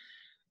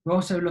 We're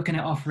also looking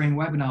at offering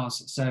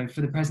webinars. So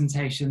for the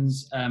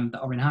presentations that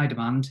are in high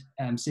demand,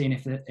 seeing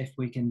if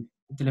we can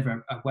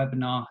deliver a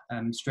webinar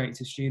straight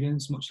to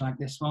students, much like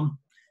this one.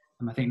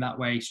 And I think that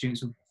way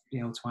students will be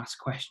able to ask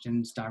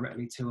questions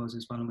directly to us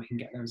as well, and we can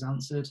get those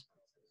answered.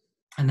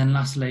 And then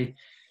lastly,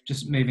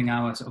 just moving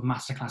our sort of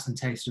masterclass and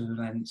taster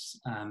events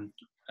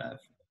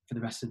for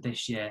the rest of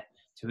this year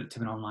to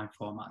an online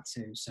format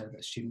too, so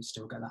that students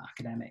still get that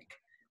academic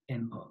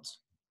input.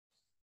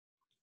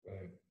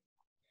 Right.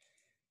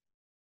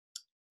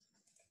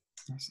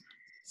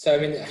 So I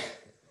mean,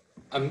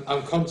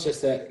 I'm conscious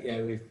that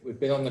we've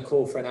been on the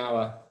call for an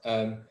hour,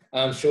 and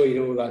I'm sure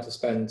you'd all like to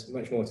spend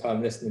much more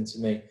time listening to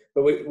me.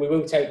 But we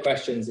will take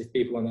questions if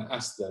people want to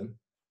ask them.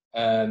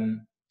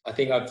 I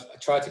think I've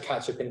tried to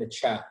catch up in the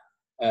chat.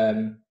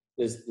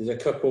 There's a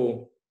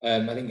couple.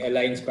 I think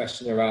Elaine's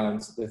question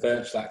around the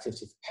virtual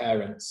activity for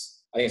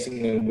parents. I think it's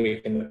something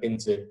we can look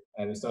into,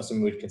 and it's not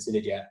something we've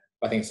considered yet.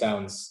 But I think it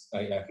sounds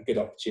like a good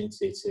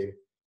opportunity to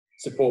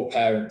support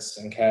parents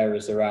and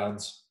carers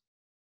around.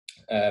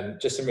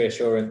 Just some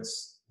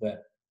reassurance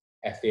that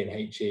FE and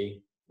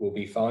HE will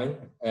be fine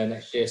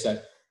next year.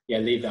 So yeah,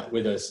 leave that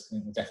with us,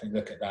 and we'll definitely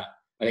look at that.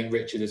 I think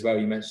Richard as well,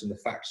 you mentioned the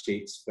fact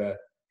sheets for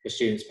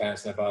students,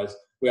 parents and advisors.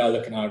 We are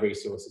looking at our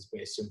resources,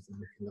 but it's something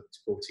we can look to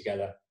pull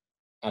together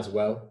as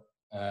well.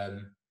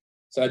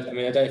 So I don't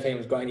know if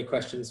anyone's got any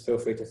questions, feel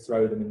free to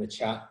throw them in the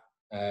chat.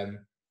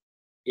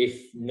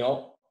 If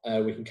not,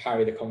 we can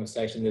carry the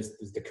conversation.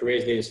 There's the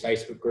Careers Leaders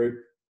Facebook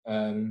group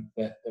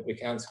that we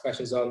can answer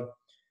questions on.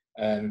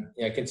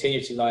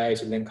 Continue to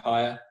liaise with Link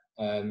Higher.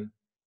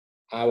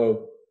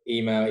 Our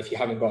email, if you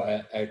haven't got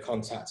a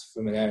contact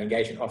from an area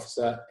engagement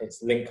officer,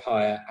 it's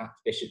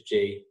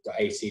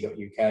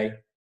linkhigher@bishopg.ac.uk.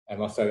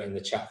 I'll throw it in the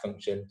chat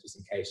function just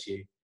in case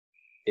you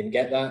didn't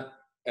get that.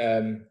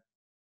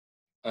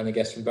 And I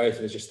guess from both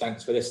of us, just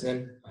thanks for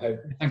listening.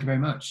 Thank you very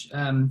much.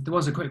 There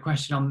was a quick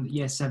question on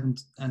year 7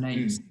 and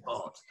 8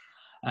 support.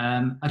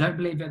 I don't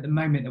believe at the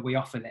moment that we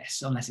offer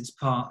this unless it's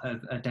part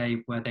of a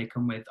day where they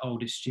come with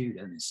older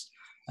students.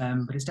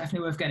 But it's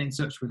definitely worth getting in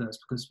touch with us,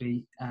 because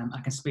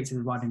I can speak to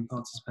the widening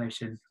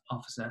participation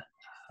officer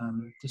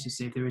just to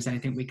see if there is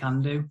anything we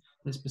can do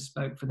that's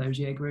bespoke for those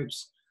year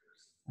groups.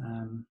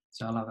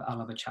 So I'll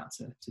have a chat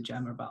to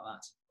Gemma about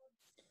that.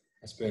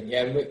 That's brilliant.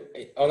 Yeah,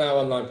 on our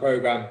online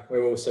programme,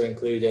 we're also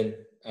including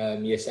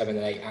year 7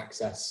 and 8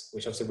 access,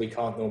 which obviously we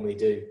can't normally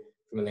do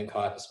from a Link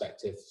Higher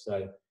perspective.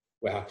 So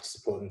we're happy to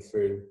support them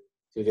through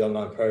the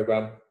online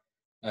programme.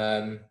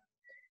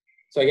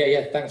 So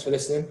yeah, thanks for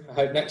listening. I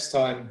hope next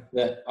time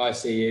that I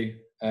see you,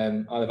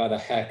 I'll have had a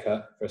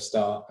haircut for a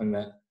start, and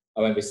that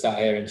I won't be sat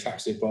here in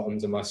tracksuit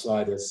bottoms and my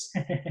sliders.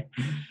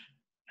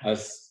 I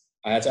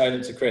had to own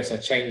it to Chris. I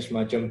changed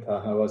my jumper.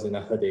 I was in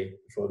a hoodie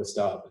before the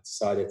start, but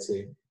decided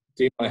to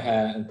do my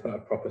hair and put a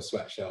proper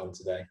sweatshirt on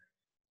today.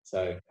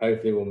 So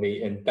hopefully we'll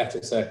meet in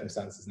better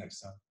circumstances next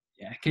time.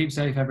 Yeah, keep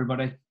safe,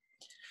 everybody.